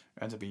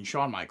 ends up being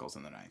Shawn Michaels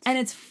in the Knights. And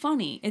it's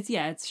funny.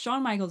 It's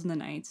Shawn Michaels in the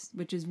Knights,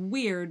 which is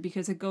weird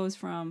because it goes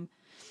from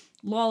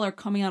Lawler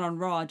coming out on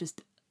Raw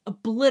just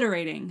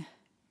obliterating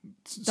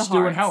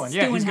Stu and Helen.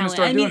 Yeah, he's going to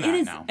start doing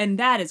that now. And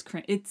that is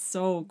cringe. It's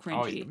so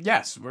cringy. Oh,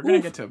 yes, we're going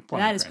to get to a point.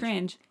 That is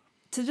cringe.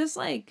 To just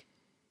like,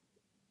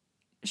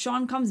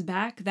 Shawn comes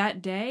back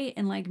that day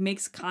and like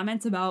makes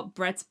comments about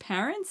Bret's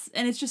parents,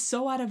 and it's just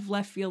so out of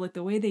left field. Like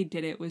the way they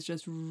did it was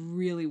just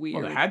really weird.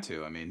 Well, they had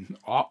to. I mean,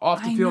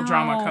 off the field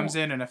drama comes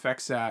in and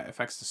affects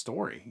the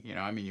story. You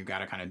know, I mean, you got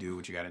to kind of do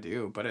what you got to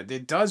do, but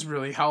it does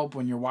really help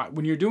when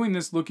you're doing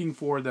this, looking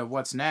for the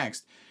what's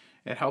next.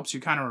 It helps you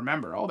kind of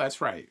remember. Oh,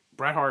 that's right.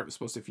 Bret Hart was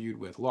supposed to feud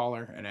with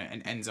Lawler,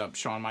 and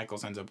Shawn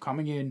Michaels ends up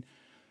coming in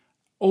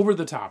over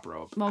the top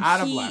rope, out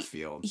of left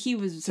field. He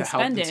was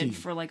suspended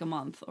for like a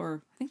month,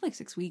 or I think like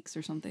 6 weeks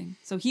or something.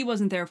 So he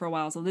wasn't there for a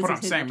while. So this is what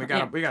I'm saying. We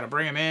gotta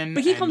bring him in.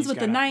 But he comes with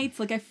the Knights.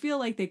 Like I feel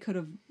like they could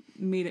have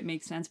made it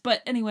make sense.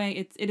 But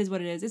anyway, it is what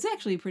it is. It's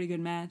actually a pretty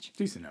good match.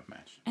 Decent enough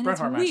match. And Bret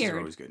Hart matches are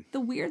always good.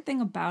 The weird thing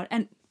about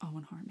and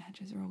Owen Hart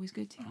matches are always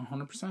good too.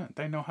 100%.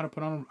 They know how to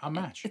put on a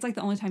match. It's like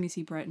the only time you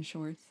see Bret in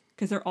shorts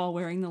because they're all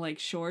wearing the like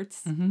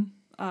shorts.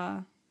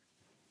 Mm-hmm.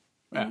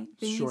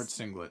 Thingies? Short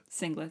singlet.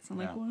 Singlets. I'm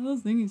like, what are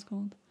those thingies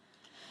called?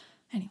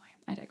 Anyway,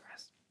 I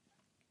digress.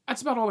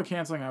 That's about all the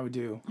canceling I would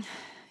do.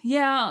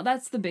 Yeah,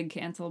 that's the big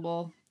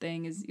cancelable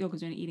thing is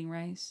Yokozuna eating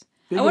rice.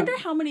 I wonder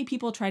how many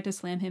people tried to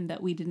slam him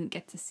that we didn't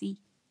get to see.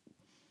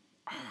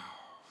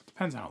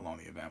 Depends on how long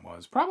the event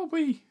was.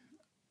 Probably.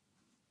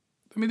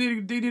 I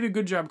mean, they did a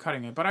good job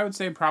cutting it, but I would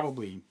say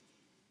probably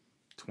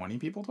 20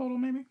 people total,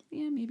 maybe?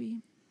 Yeah, maybe.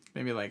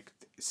 Maybe like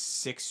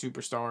 6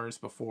 superstars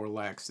before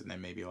Lex, and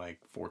then maybe like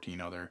 14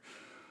 other.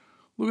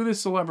 Look at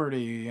this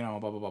celebrity, you know,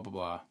 blah, blah, blah, blah,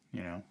 blah.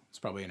 You know, it's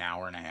probably an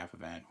hour and a half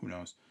event. Who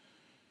knows?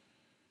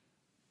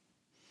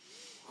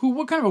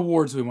 What kind of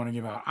awards do we want to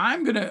give out?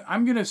 I'm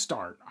gonna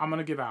start. I'm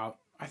gonna give out,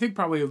 I think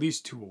probably at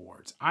least 2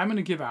 awards. I'm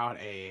gonna give out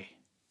a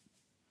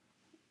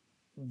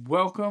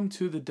Welcome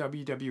to the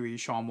WWE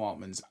Sean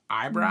Waltman's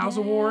Eyebrows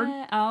Award.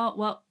 Oh,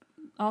 well,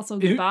 also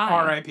goodbye.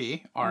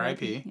 R.I.P.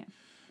 R.I.P.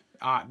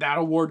 Yeah. That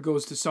award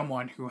goes to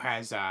someone who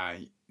has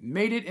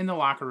made it in the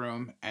locker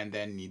room and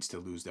then needs to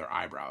lose their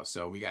eyebrows.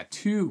 So we got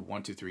 2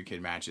 1, 2, 3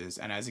 kid matches.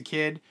 And as a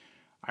kid,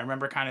 I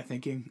remember kind of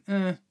thinking,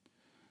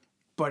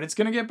 but it's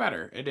going to get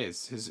better. It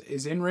is.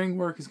 His in-ring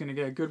work is going to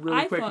get good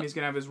really quick, and he's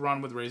going to have his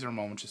run with Razor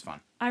Ramon, which is fun.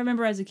 I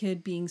remember as a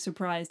kid being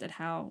surprised at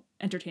how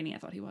entertaining I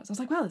thought he was. I was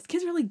like, wow, this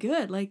kid's really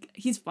good. Like,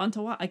 he's fun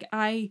to watch.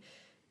 Like,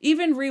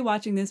 even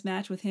rewatching this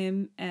match with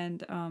him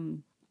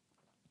and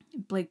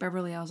Blake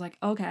Beverly, I was like,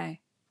 okay.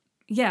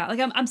 Yeah, like,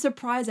 I'm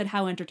surprised at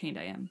how entertained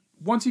I am.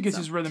 Once he gets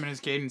his rhythm and his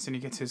cadence and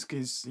he gets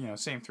his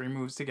same 3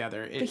 moves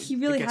together. But he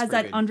really has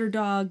that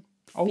underdog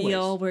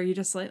feel where you're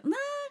just like, nah.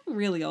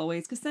 Really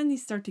always, because then you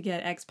start to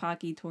get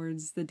X-Pac-y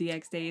towards the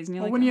DX days, and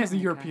you're like, when he has the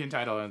European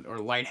title or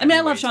light heavyweight I mean,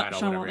 I love Sean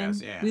Waltman.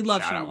 Yeah, we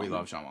love Sean Waltman. We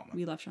love Sean Waltman.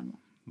 We love Sean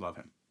Waltman. Love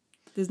him.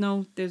 There's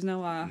no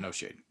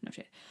shade. No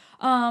shade.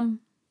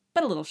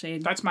 But a little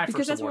shade. That's my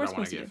first award I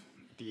want to give.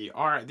 The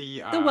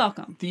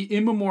welcome. The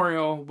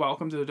immemorial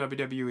welcome to the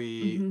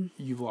WWE. Mm-hmm.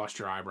 You've lost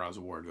your eyebrows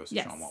award goes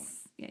to Sean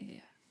Waltman.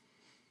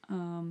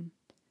 Yeah.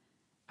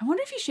 I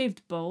wonder if he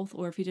shaved both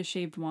or if he just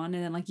shaved one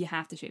and then, like, you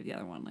have to shave the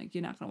other one. Like,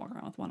 you're not going to walk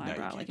around with one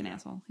eyebrow like an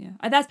asshole. Yeah.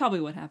 That's probably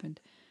what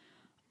happened.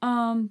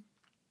 I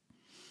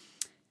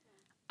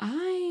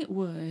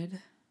would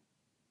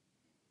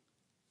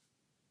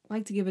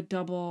like to give a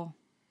double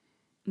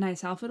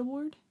Nice Outfit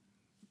Award.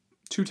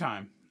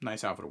 2-time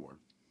Nice Outfit Award.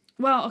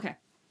 Well, okay.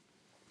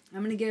 I'm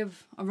going to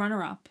give a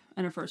runner-up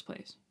and a first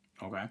place.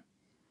 Okay.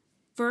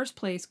 First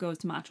place goes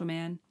to Macho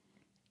Man.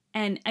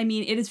 And, I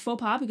mean, it is faux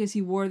pas because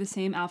he wore the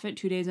same outfit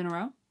 2 days in a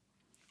row.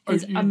 You're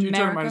talking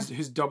about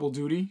his double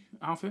duty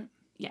outfit?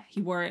 Yeah,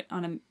 he wore it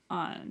on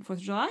 4th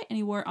of July, and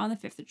he wore it on the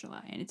 5th of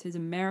July. And it's his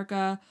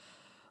America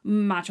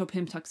Macho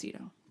Pimp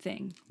tuxedo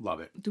thing. Love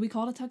it. Do we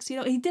call it a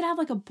tuxedo? He did have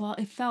like a ball.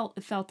 It felt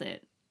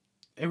it.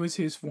 It was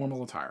his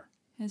formal attire.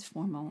 His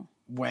formal.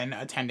 When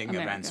attending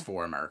events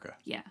for America.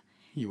 Yeah.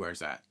 He wears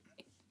that.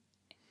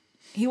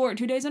 He wore it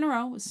 2 days in a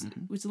row. It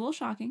was a little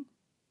shocking.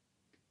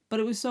 But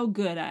it was so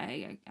good,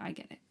 I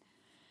get it.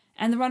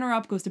 And the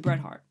runner-up goes to Bret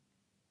Hart.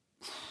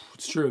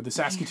 It's true. The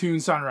Saskatoon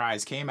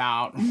Sunrise came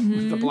out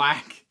with the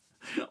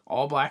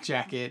all black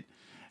jacket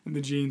and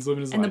the jeans,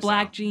 living his lifestyle. And the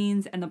black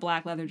jeans and the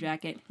black leather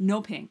jacket.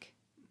 No pink.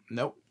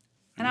 Nope.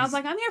 And I was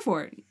like, I'm here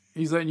for it.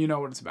 He's letting you know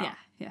what it's about.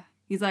 Yeah.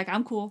 He's like,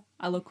 I'm cool.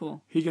 I look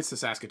cool. He gets the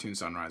Saskatoon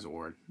Sunrise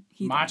Award.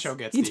 He Macho does.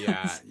 gets He the,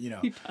 does.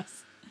 He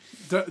does.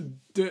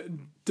 the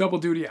double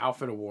duty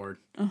outfit award.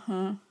 Uh-huh.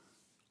 And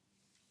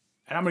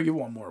I'm going to give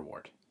one more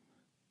award.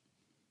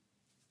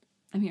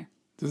 I'm here.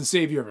 To the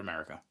savior of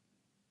America.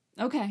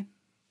 Okay.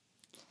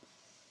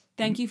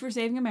 Thank you for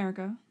saving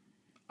America.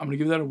 I'm going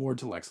to give that award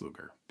to Lex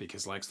Luger.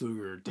 Because Lex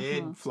Luger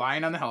did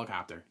flying on the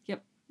helicopter.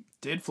 Yep.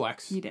 Did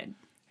flex. He did.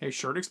 His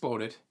shirt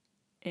exploded.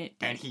 It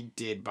did. And he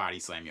did body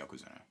slam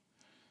Yokozuna.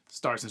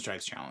 Stars and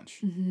Stripes Challenge.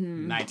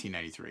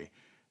 1993.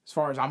 As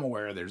far as I'm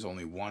aware, there's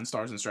only one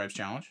Stars and Stripes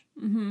Challenge.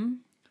 Mm-hmm.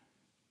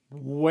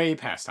 Way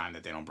past time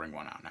that they don't bring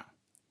one out now.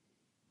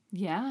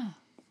 Yeah.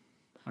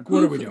 Like,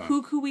 what are we doing?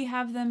 Who could we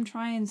have them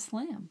try and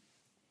slam?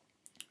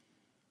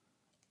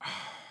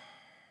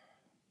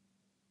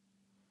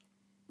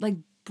 Like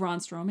Braun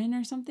Strowman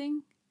or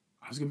something?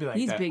 I was gonna be like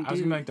He's that. big, I was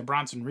gonna be like the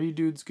Bronson Reed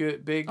dude's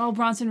good, big. Oh,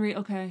 Bronson Reed.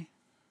 Okay.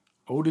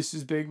 Otis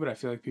is big, but I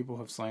feel like people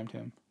have slammed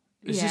him.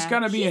 It's Yeah. just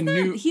gotta be He's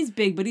new. He's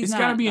big, but he's It's not.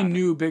 gotta be a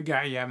new big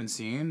guy you haven't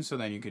seen, so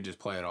then you could just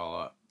play it all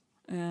up.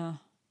 Yeah.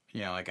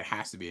 You know, like it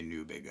has to be a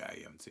new big guy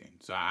you haven't seen.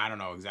 So I don't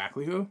know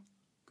exactly who,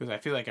 because I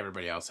feel like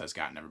everybody else has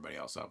gotten everybody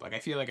else up. Like I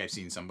feel like I've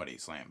seen somebody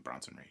slam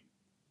Bronson Reed.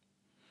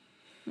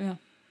 Yeah.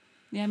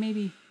 Yeah,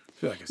 maybe. I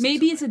feel like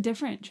Maybe it's a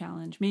different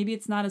challenge. Maybe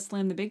it's not a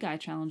Slam the Big Guy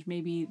challenge.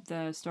 Maybe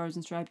the Stars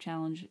and Stripes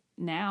challenge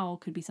now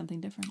could be something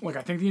different. Like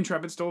I think the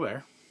Intrepid's still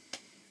there.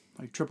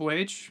 Like Triple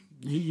H,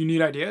 you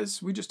need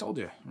ideas? We just told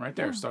you right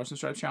there. Yeah. Stars and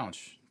Stripes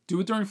challenge. Do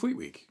it during Fleet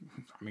Week.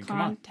 I mean,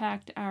 come on.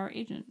 Contact our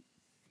agent.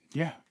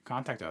 Yeah,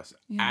 contact us.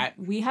 Yeah.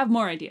 We have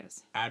more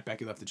ideas. At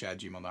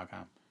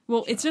BeckyLeftTheChat@gmail.com.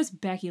 Well, it's just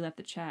Becky Left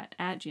the Chat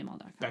at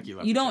gmail.com. Becky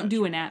Left You don't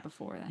do an at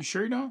before that. You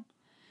sure you don't?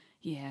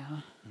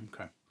 Yeah.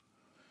 Okay.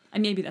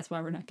 And maybe that's why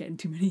we're not getting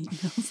too many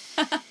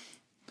emails.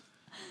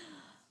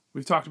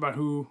 We've talked about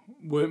who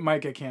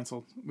might get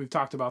canceled. We've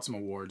talked about some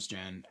awards,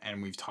 Jen,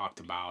 and we've talked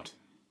about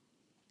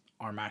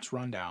our match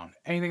rundown.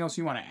 Anything else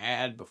you want to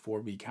add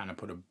before we kind of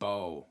put a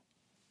bow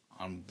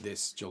on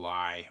this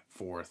July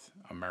 4th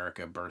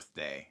America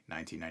birthday,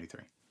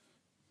 1993?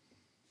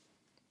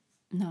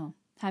 No.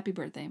 Happy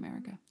birthday,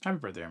 America. Happy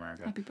birthday,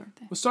 America. Happy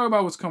birthday. Let's talk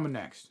about what's coming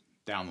next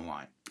down the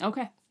line.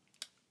 Okay.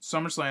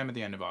 SummerSlam at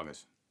the end of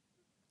August.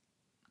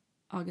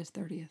 August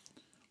 30th.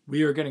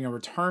 We are getting a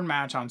return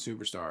match on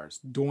Superstars.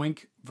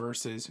 Doink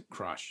versus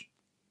Crush.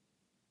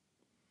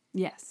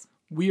 Yes.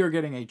 We are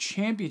getting a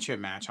championship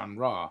match on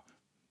Raw.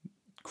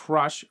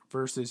 Crush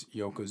versus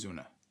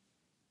Yokozuna.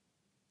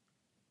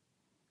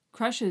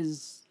 Crush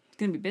is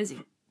going to be busy.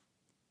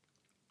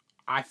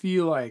 I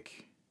feel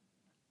like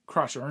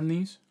Crush earned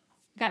these.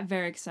 I got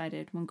very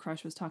excited when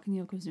Crush was talking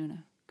to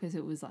Yokozuna because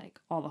it was like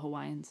all the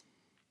Hawaiians.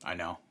 I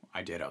know.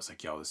 I did. I was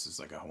like, yo, this is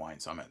like a Hawaiian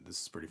summit.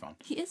 This is pretty fun.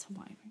 He is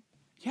Hawaiian, right?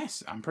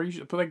 Yes, I'm pretty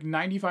sure. But like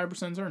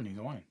 95% certain he's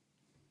Hawaiian.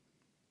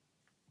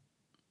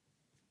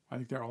 I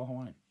think they're all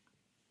Hawaiian.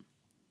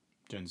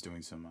 Jen's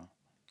doing some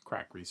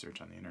crack research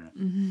on the internet.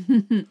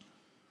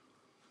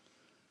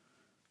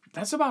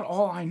 That's about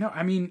all I know.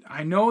 I mean,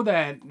 I know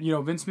that,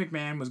 Vince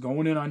McMahon was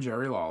going in on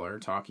Jerry Lawler,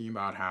 talking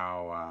about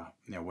how,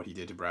 what he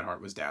did to Bret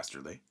Hart was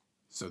dastardly.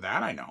 So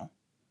that I know,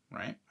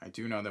 right? I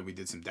do know that we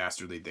did some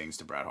dastardly things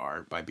to Bret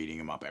Hart by beating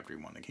him up after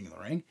he won the King of the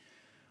Ring.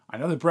 I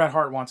know that Bret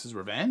Hart wants his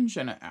revenge,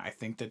 and I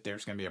think that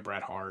there's going to be a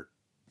Bret Hart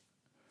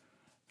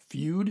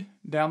feud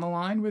down the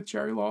line with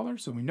Jerry Lawler,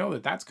 so we know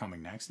that that's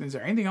coming next. Is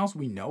there anything else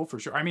we know for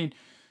sure? I mean,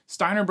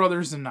 Steiner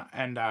Brothers and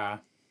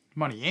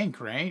Money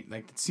Inc., right?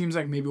 Like, it seems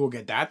like maybe we'll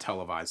get that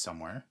televised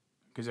somewhere,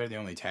 because they're the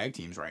only tag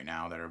teams right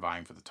now that are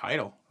vying for the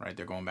title, right?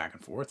 They're going back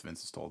and forth,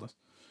 Vince has told us.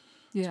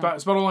 Yeah.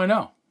 It's about all I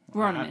know.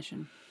 We're on a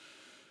mission.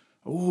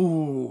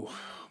 Ooh.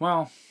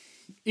 Well,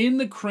 in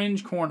the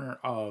cringe corner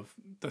of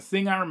the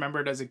thing I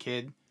remembered as a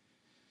kid.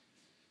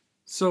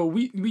 So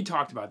we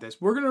talked about this.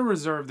 We're going to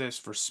reserve this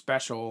for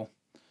special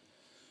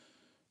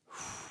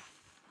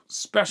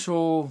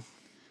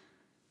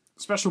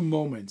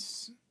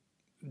moments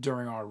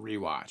during our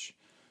rewatch.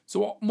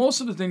 So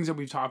most of the things that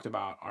we've talked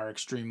about are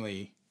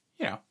extremely,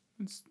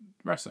 it's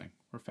wrestling.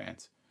 We're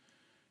fans.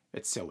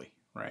 It's silly,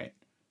 right?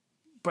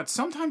 But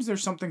sometimes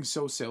there's something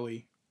so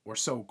silly or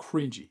so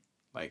cringy,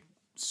 like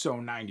so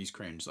 90s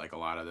cringe, like a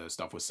lot of the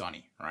stuff with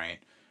Sonny, right?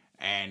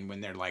 And when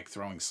they're like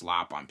throwing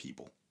slop on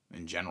people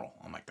in general,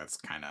 I'm like, that's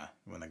kind of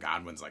when the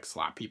Godwins like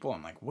slap people.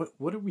 I'm like,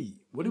 what are we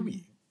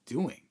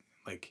doing?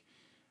 Like,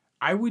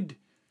 I would,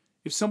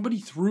 if somebody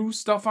threw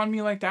stuff on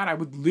me like that, I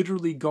would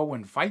literally go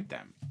and fight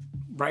them,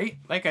 right?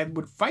 Like, I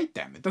would fight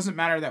them. It doesn't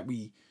matter that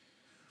we're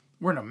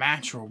in a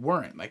match or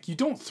weren't. Like, you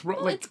don't throw,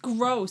 well, like, it's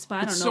gross,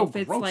 but I don't know if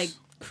it's like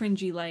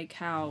cringy, like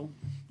how.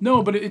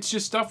 No, but it's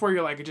just stuff where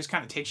you're like, it just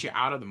kind of takes you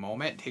out of the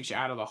moment, takes you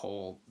out of the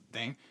whole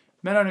thing.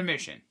 Men on a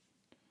Mission.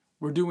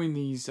 We're doing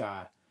these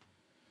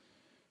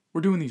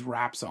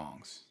rap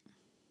songs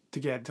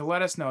to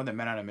let us know that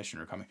Men on a Mission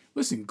are coming.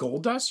 Listen,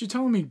 Goldust, you're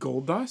telling me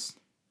Goldust?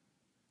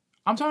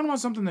 I'm talking about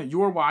something that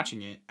you're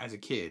watching it as a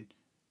kid,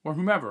 or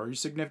whomever, or your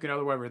significant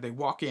other, whatever, they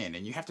walk in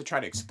and you have to try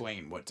to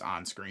explain what's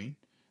on screen.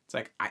 It's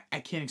like, I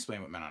can't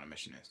explain what Men on a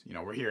Mission is.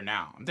 We're here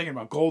now. I'm thinking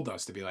about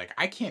Goldust to be like,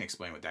 I can't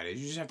explain what that is.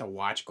 You just have to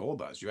watch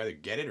Goldust. You either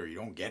get it or you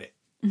don't get it.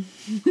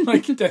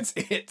 Like, that's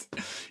it.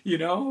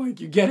 Like,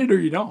 you get it or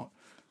you don't.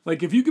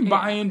 Like, if you can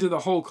buy into the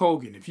Hulk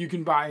Hogan, if you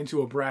can buy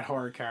into a Bret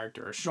Hart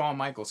character, a Shawn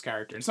Michaels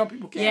character, and some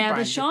people can't buy into... Yeah,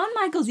 but Shawn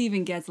Michaels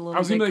even gets a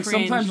little bit cringe. I was going to be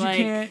like, sometimes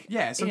you can't...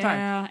 Yeah, sometimes.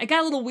 Yeah, it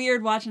got a little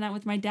weird watching that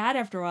with my dad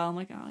after a while. I'm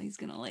like, oh, he's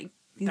going to like...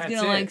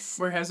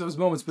 Where it has those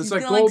moments. But it's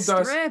like Goldust...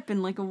 Goldust... strip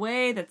in like a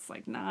way that's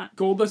like not...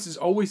 Goldust is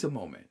always a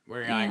moment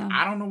where you're like,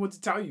 I don't know what to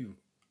tell you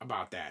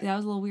about that. Yeah, that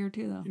was a little weird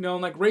too, though.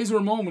 And like Razor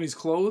Ramon when he's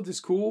clothed is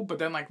cool, but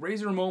then like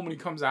Razor Ramon when he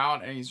comes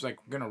out and he's like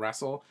going to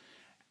wrestle...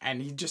 And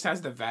he just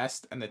has the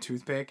vest and the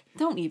toothpick.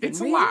 Don't even.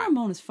 It's Razor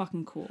Ramon is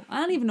fucking cool. I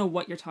don't even know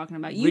what you're talking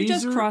about. You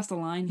just crossed the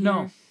line here.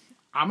 No.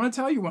 I'm going to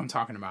tell you what I'm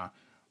talking about.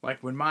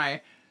 Like when my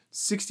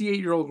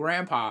 68-year-old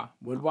grandpa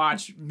would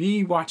watch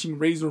me watching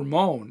Razor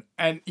Ramon,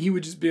 and he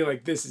would just be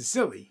like, this is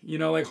silly. You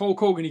know, like Hulk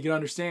Hogan, he can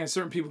understand.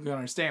 Certain people can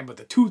understand, but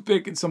the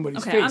toothpick in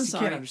somebody's face, you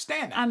can't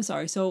understand that. I'm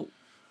sorry. So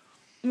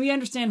we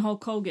understand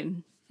Hulk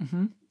Hogan,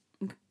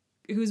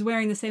 who's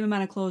wearing the same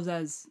amount of clothes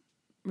as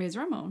Razor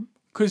Ramon.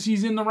 Because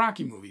he's in the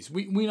Rocky movies.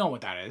 We know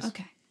what that is.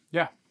 Okay.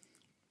 Yeah.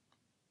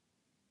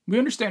 We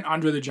understand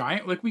Andre the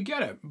Giant. Like, we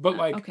get it. But,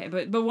 like... Okay,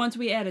 but once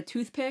we add a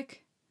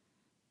toothpick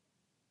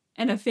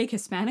and a fake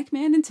Hispanic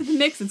man into the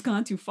mix, it's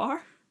gone too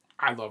far.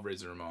 I love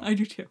Razor Ramon. I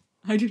do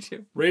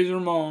too. Razor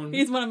Ramon.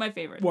 He's one of my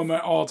favorites. One of my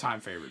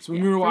all-time favorites.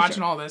 When we were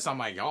watching all this, I'm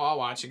like, I'll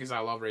watch it because I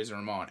love Razor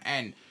Ramon.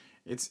 And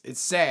it's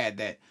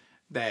sad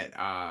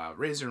that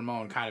Razor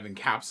Ramon kind of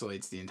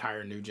encapsulates the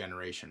entire new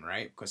generation,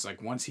 right? Because,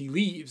 like, once he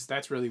leaves,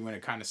 that's really when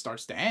it kind of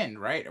starts to end,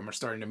 right? And we're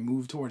starting to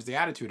move towards the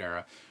Attitude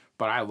Era.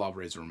 But I love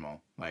Razor Ramon.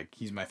 Like,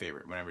 he's my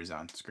favorite whenever he's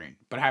on screen.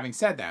 But having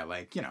said that,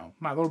 like, you know,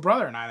 my little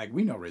brother and I, like,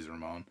 we know Razor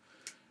Ramon.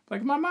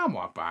 Like, my mom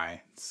walked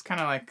by. It's kind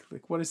of like,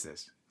 what is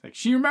this? Like,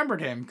 she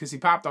remembered him because he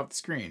popped off the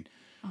screen.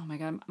 Oh, my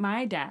God.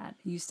 My dad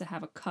used to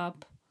have a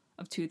cup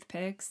of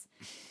toothpicks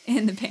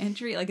in the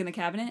pantry, like in the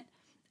cabinet.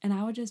 And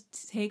I would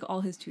just take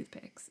all his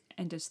toothpicks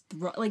and just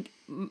throw, like,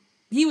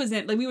 he was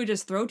in, like, we would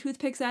just throw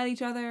toothpicks at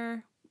each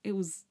other. It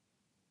was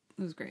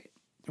great.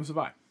 It was a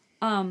vibe.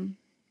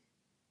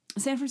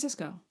 San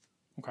Francisco.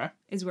 Okay.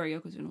 Is where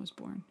Yokozuna was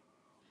born.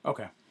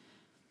 Okay.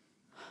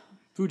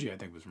 Fuji, I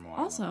think, was from Hawaii.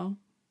 Also,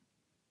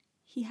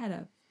 he had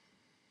a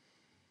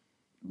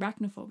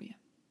arachnophobia.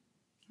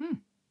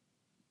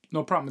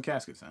 No problem with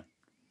caskets, then.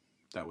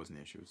 That wasn't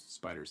the issue. It was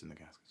spiders in the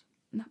caskets.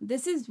 No,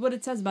 this is what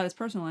it says about his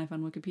personal life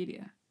on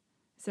Wikipedia.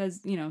 It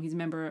says, you know, he's a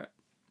member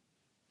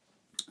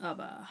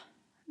of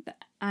the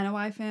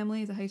Anawai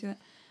family. Is that how you say that?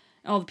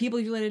 All the people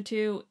he's related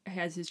to,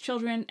 has his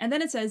children. And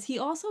then it says he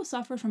also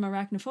suffered from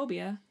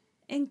arachnophobia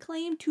and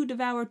claimed to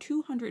devour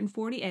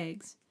 240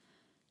 eggs,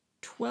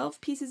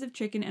 12 pieces of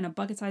chicken, and a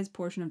bucket-sized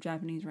portion of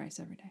Japanese rice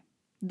every day.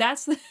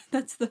 That's the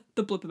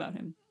blip about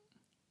him.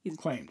 He's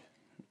claimed.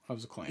 That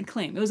was a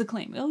claim. It was a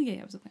claim. Oh, yeah,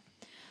 it was a claim.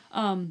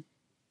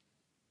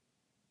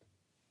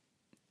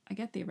 I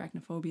get the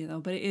arachnophobia, though,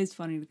 but it is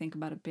funny to think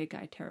about a big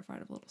guy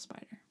terrified of a little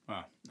spider.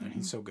 Wow. And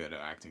he's so good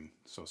at acting.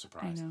 So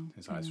surprised. I know.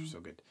 His eyes are so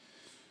good.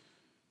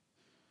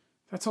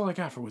 That's all I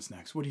got for what's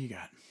next. What do you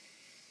got?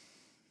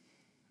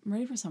 I'm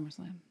ready for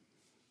SummerSlam.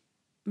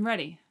 I'm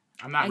ready.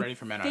 I'm not ready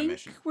for Men on a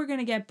Mission. I think we're going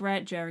to get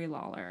Bret, Jerry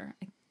Lawler.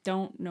 I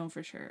don't know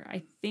for sure.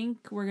 I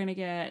think we're going to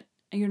get...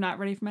 You're not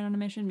ready for Men on a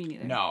Mission? Me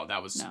neither. No,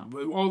 that was... No.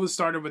 All this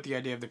started with the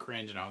idea of the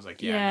cringe, and I was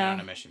like, Men on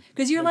a Mission.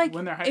 Because you're like...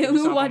 When they're hyping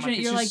this up, watching it,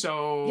 you're like,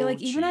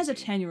 even as a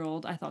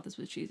 10-year-old, I thought this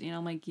was cheesy. And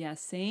I'm like, yeah,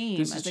 same.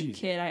 As a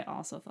kid, I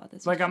also thought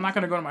this was cheesy. I'm not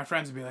going to go to my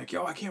friends and be like,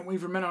 yo, I can't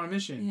wait for Men on a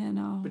Mission. Yeah,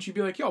 no. But you'd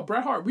be like, yo,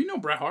 Bret Hart. We know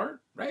Bret Hart,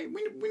 right?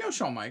 We know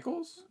Shawn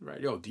Michaels, right?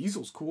 Yo,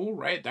 Diesel's cool,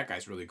 right? That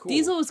guy's really cool.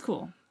 Diesel was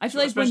cool. I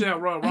feel like especially at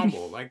Royal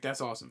Rumble, like,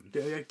 that's awesome.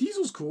 Like,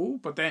 Diesel's cool,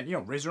 but then, you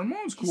know, Razor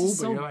Ramon's cool, but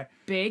so you're like...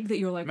 big that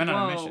you're like, Men whoa.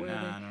 on a Mission,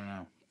 I don't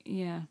know.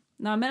 Yeah.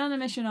 No, Men on a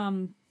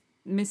Mission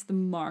missed the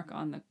mark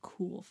on the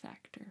cool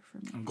factor for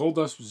me. And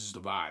Goldust was just a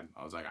vibe.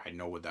 I was like, I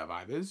know what that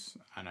vibe is,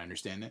 and I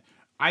understand it.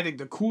 I think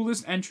the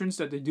coolest entrance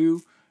that they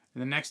do in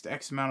the next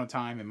X amount of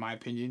time, in my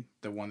opinion,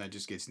 the one that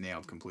just gets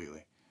nailed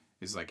completely,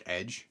 is like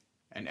Edge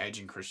and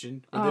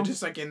Christian. Where they're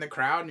just like in the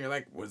crowd, and you're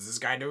like, what's this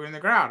guy doing in the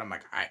crowd? I'm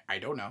like, I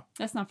don't know.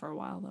 That's not for a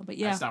while, though, but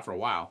yeah. That's not for a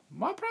while.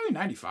 Well, probably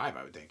 95,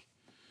 I would think.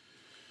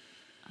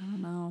 I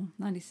don't know.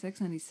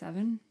 96,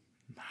 97?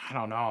 I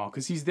don't know,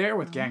 because he's there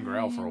with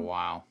Gangrel for a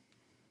while.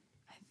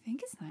 I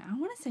think it's... I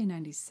want to say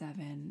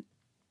 97.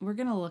 We're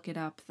going to look it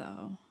up,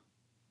 though.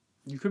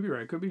 You could be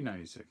right. It could be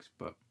 96,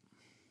 but...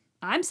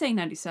 I'm saying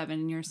 97,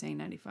 and you're saying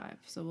 95,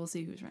 so we'll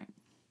see who's right.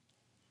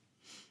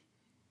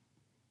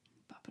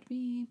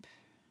 Bop-a-beep.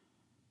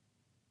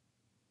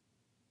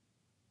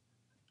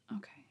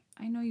 Okay.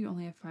 I know you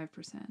only have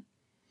 5%.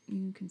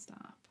 You can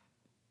stop.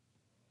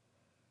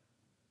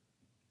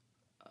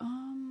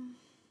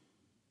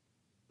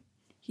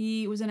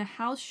 He was in a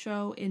house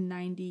show in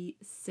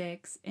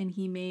 96, and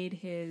he made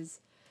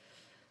his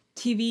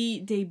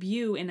TV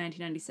debut in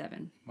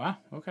 1997. Wow,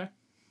 okay.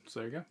 So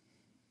there you go.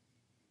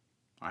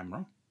 I'm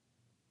wrong.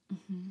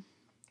 Mm-hmm.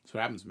 So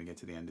what happens when we get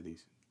to the end of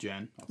these?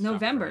 Jen?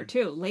 November,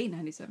 too. Late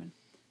 97.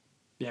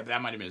 Yeah, but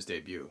that might have been his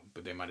debut.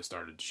 But they might have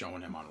started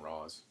showing him on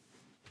Raws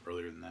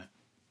earlier than that.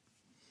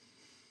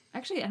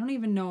 Actually, I don't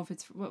even know if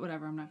it's...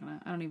 Whatever,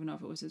 I don't even know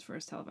if it was his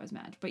first televised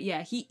match. But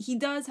yeah, he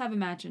does have a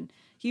match, and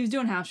he was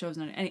doing house shows.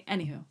 And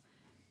anywho.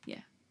 Yeah.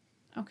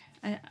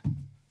 Okay.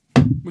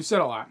 We said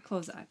a lot.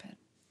 Close the iPad.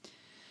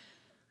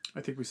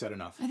 I think we said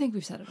enough. I think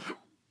we've said it all.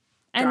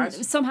 And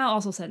Guys, somehow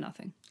also said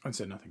nothing. I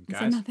said nothing. Guys,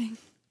 said nothing.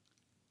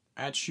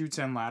 At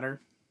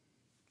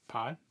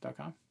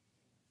shootsandladderpod.com.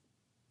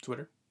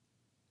 Twitter.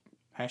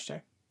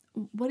 Hashtag.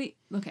 What do you...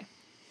 Okay.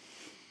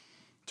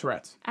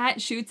 Tourette's.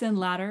 At Shoots and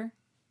Ladder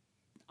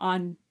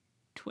on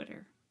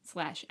Twitter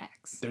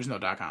 /X. There's no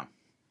 .com.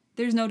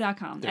 There's no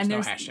 .com. There's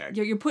no hashtag.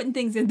 You're putting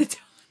things in that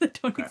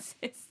don't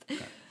exist.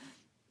 Okay.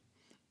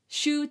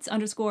 Shoots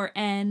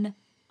 _N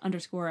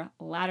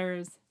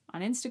 _ladders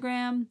on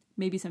Instagram.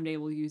 Maybe someday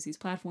we'll use these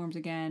platforms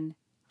again.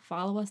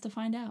 Follow us to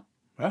find out.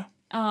 Yeah.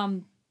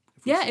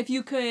 If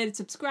you could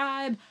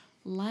subscribe,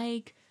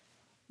 like,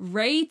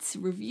 rate,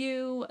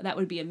 review, that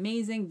would be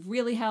amazing.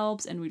 Really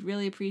helps, and we'd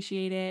really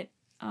appreciate it.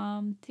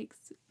 Takes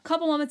a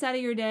couple moments out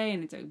of your day,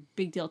 and it's a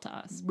big deal to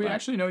us. We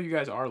actually know you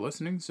guys are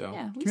listening, so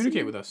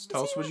communicate with us.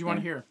 Tell us what you want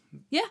to hear.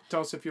 Yeah.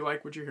 Tell us if you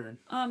like what you're hearing.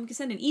 You can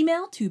send an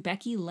email to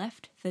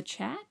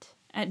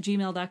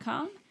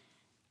beckyleftthechat@gmail.com.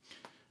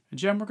 And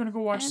Jen, we're gonna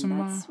go watch some.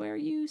 That's where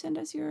you send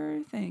us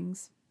your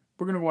things.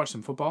 We're gonna watch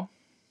some football.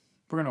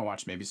 We're gonna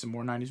watch maybe some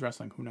more '90s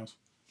wrestling. Who knows?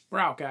 We're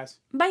out, guys.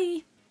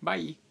 Bye.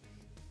 Bye.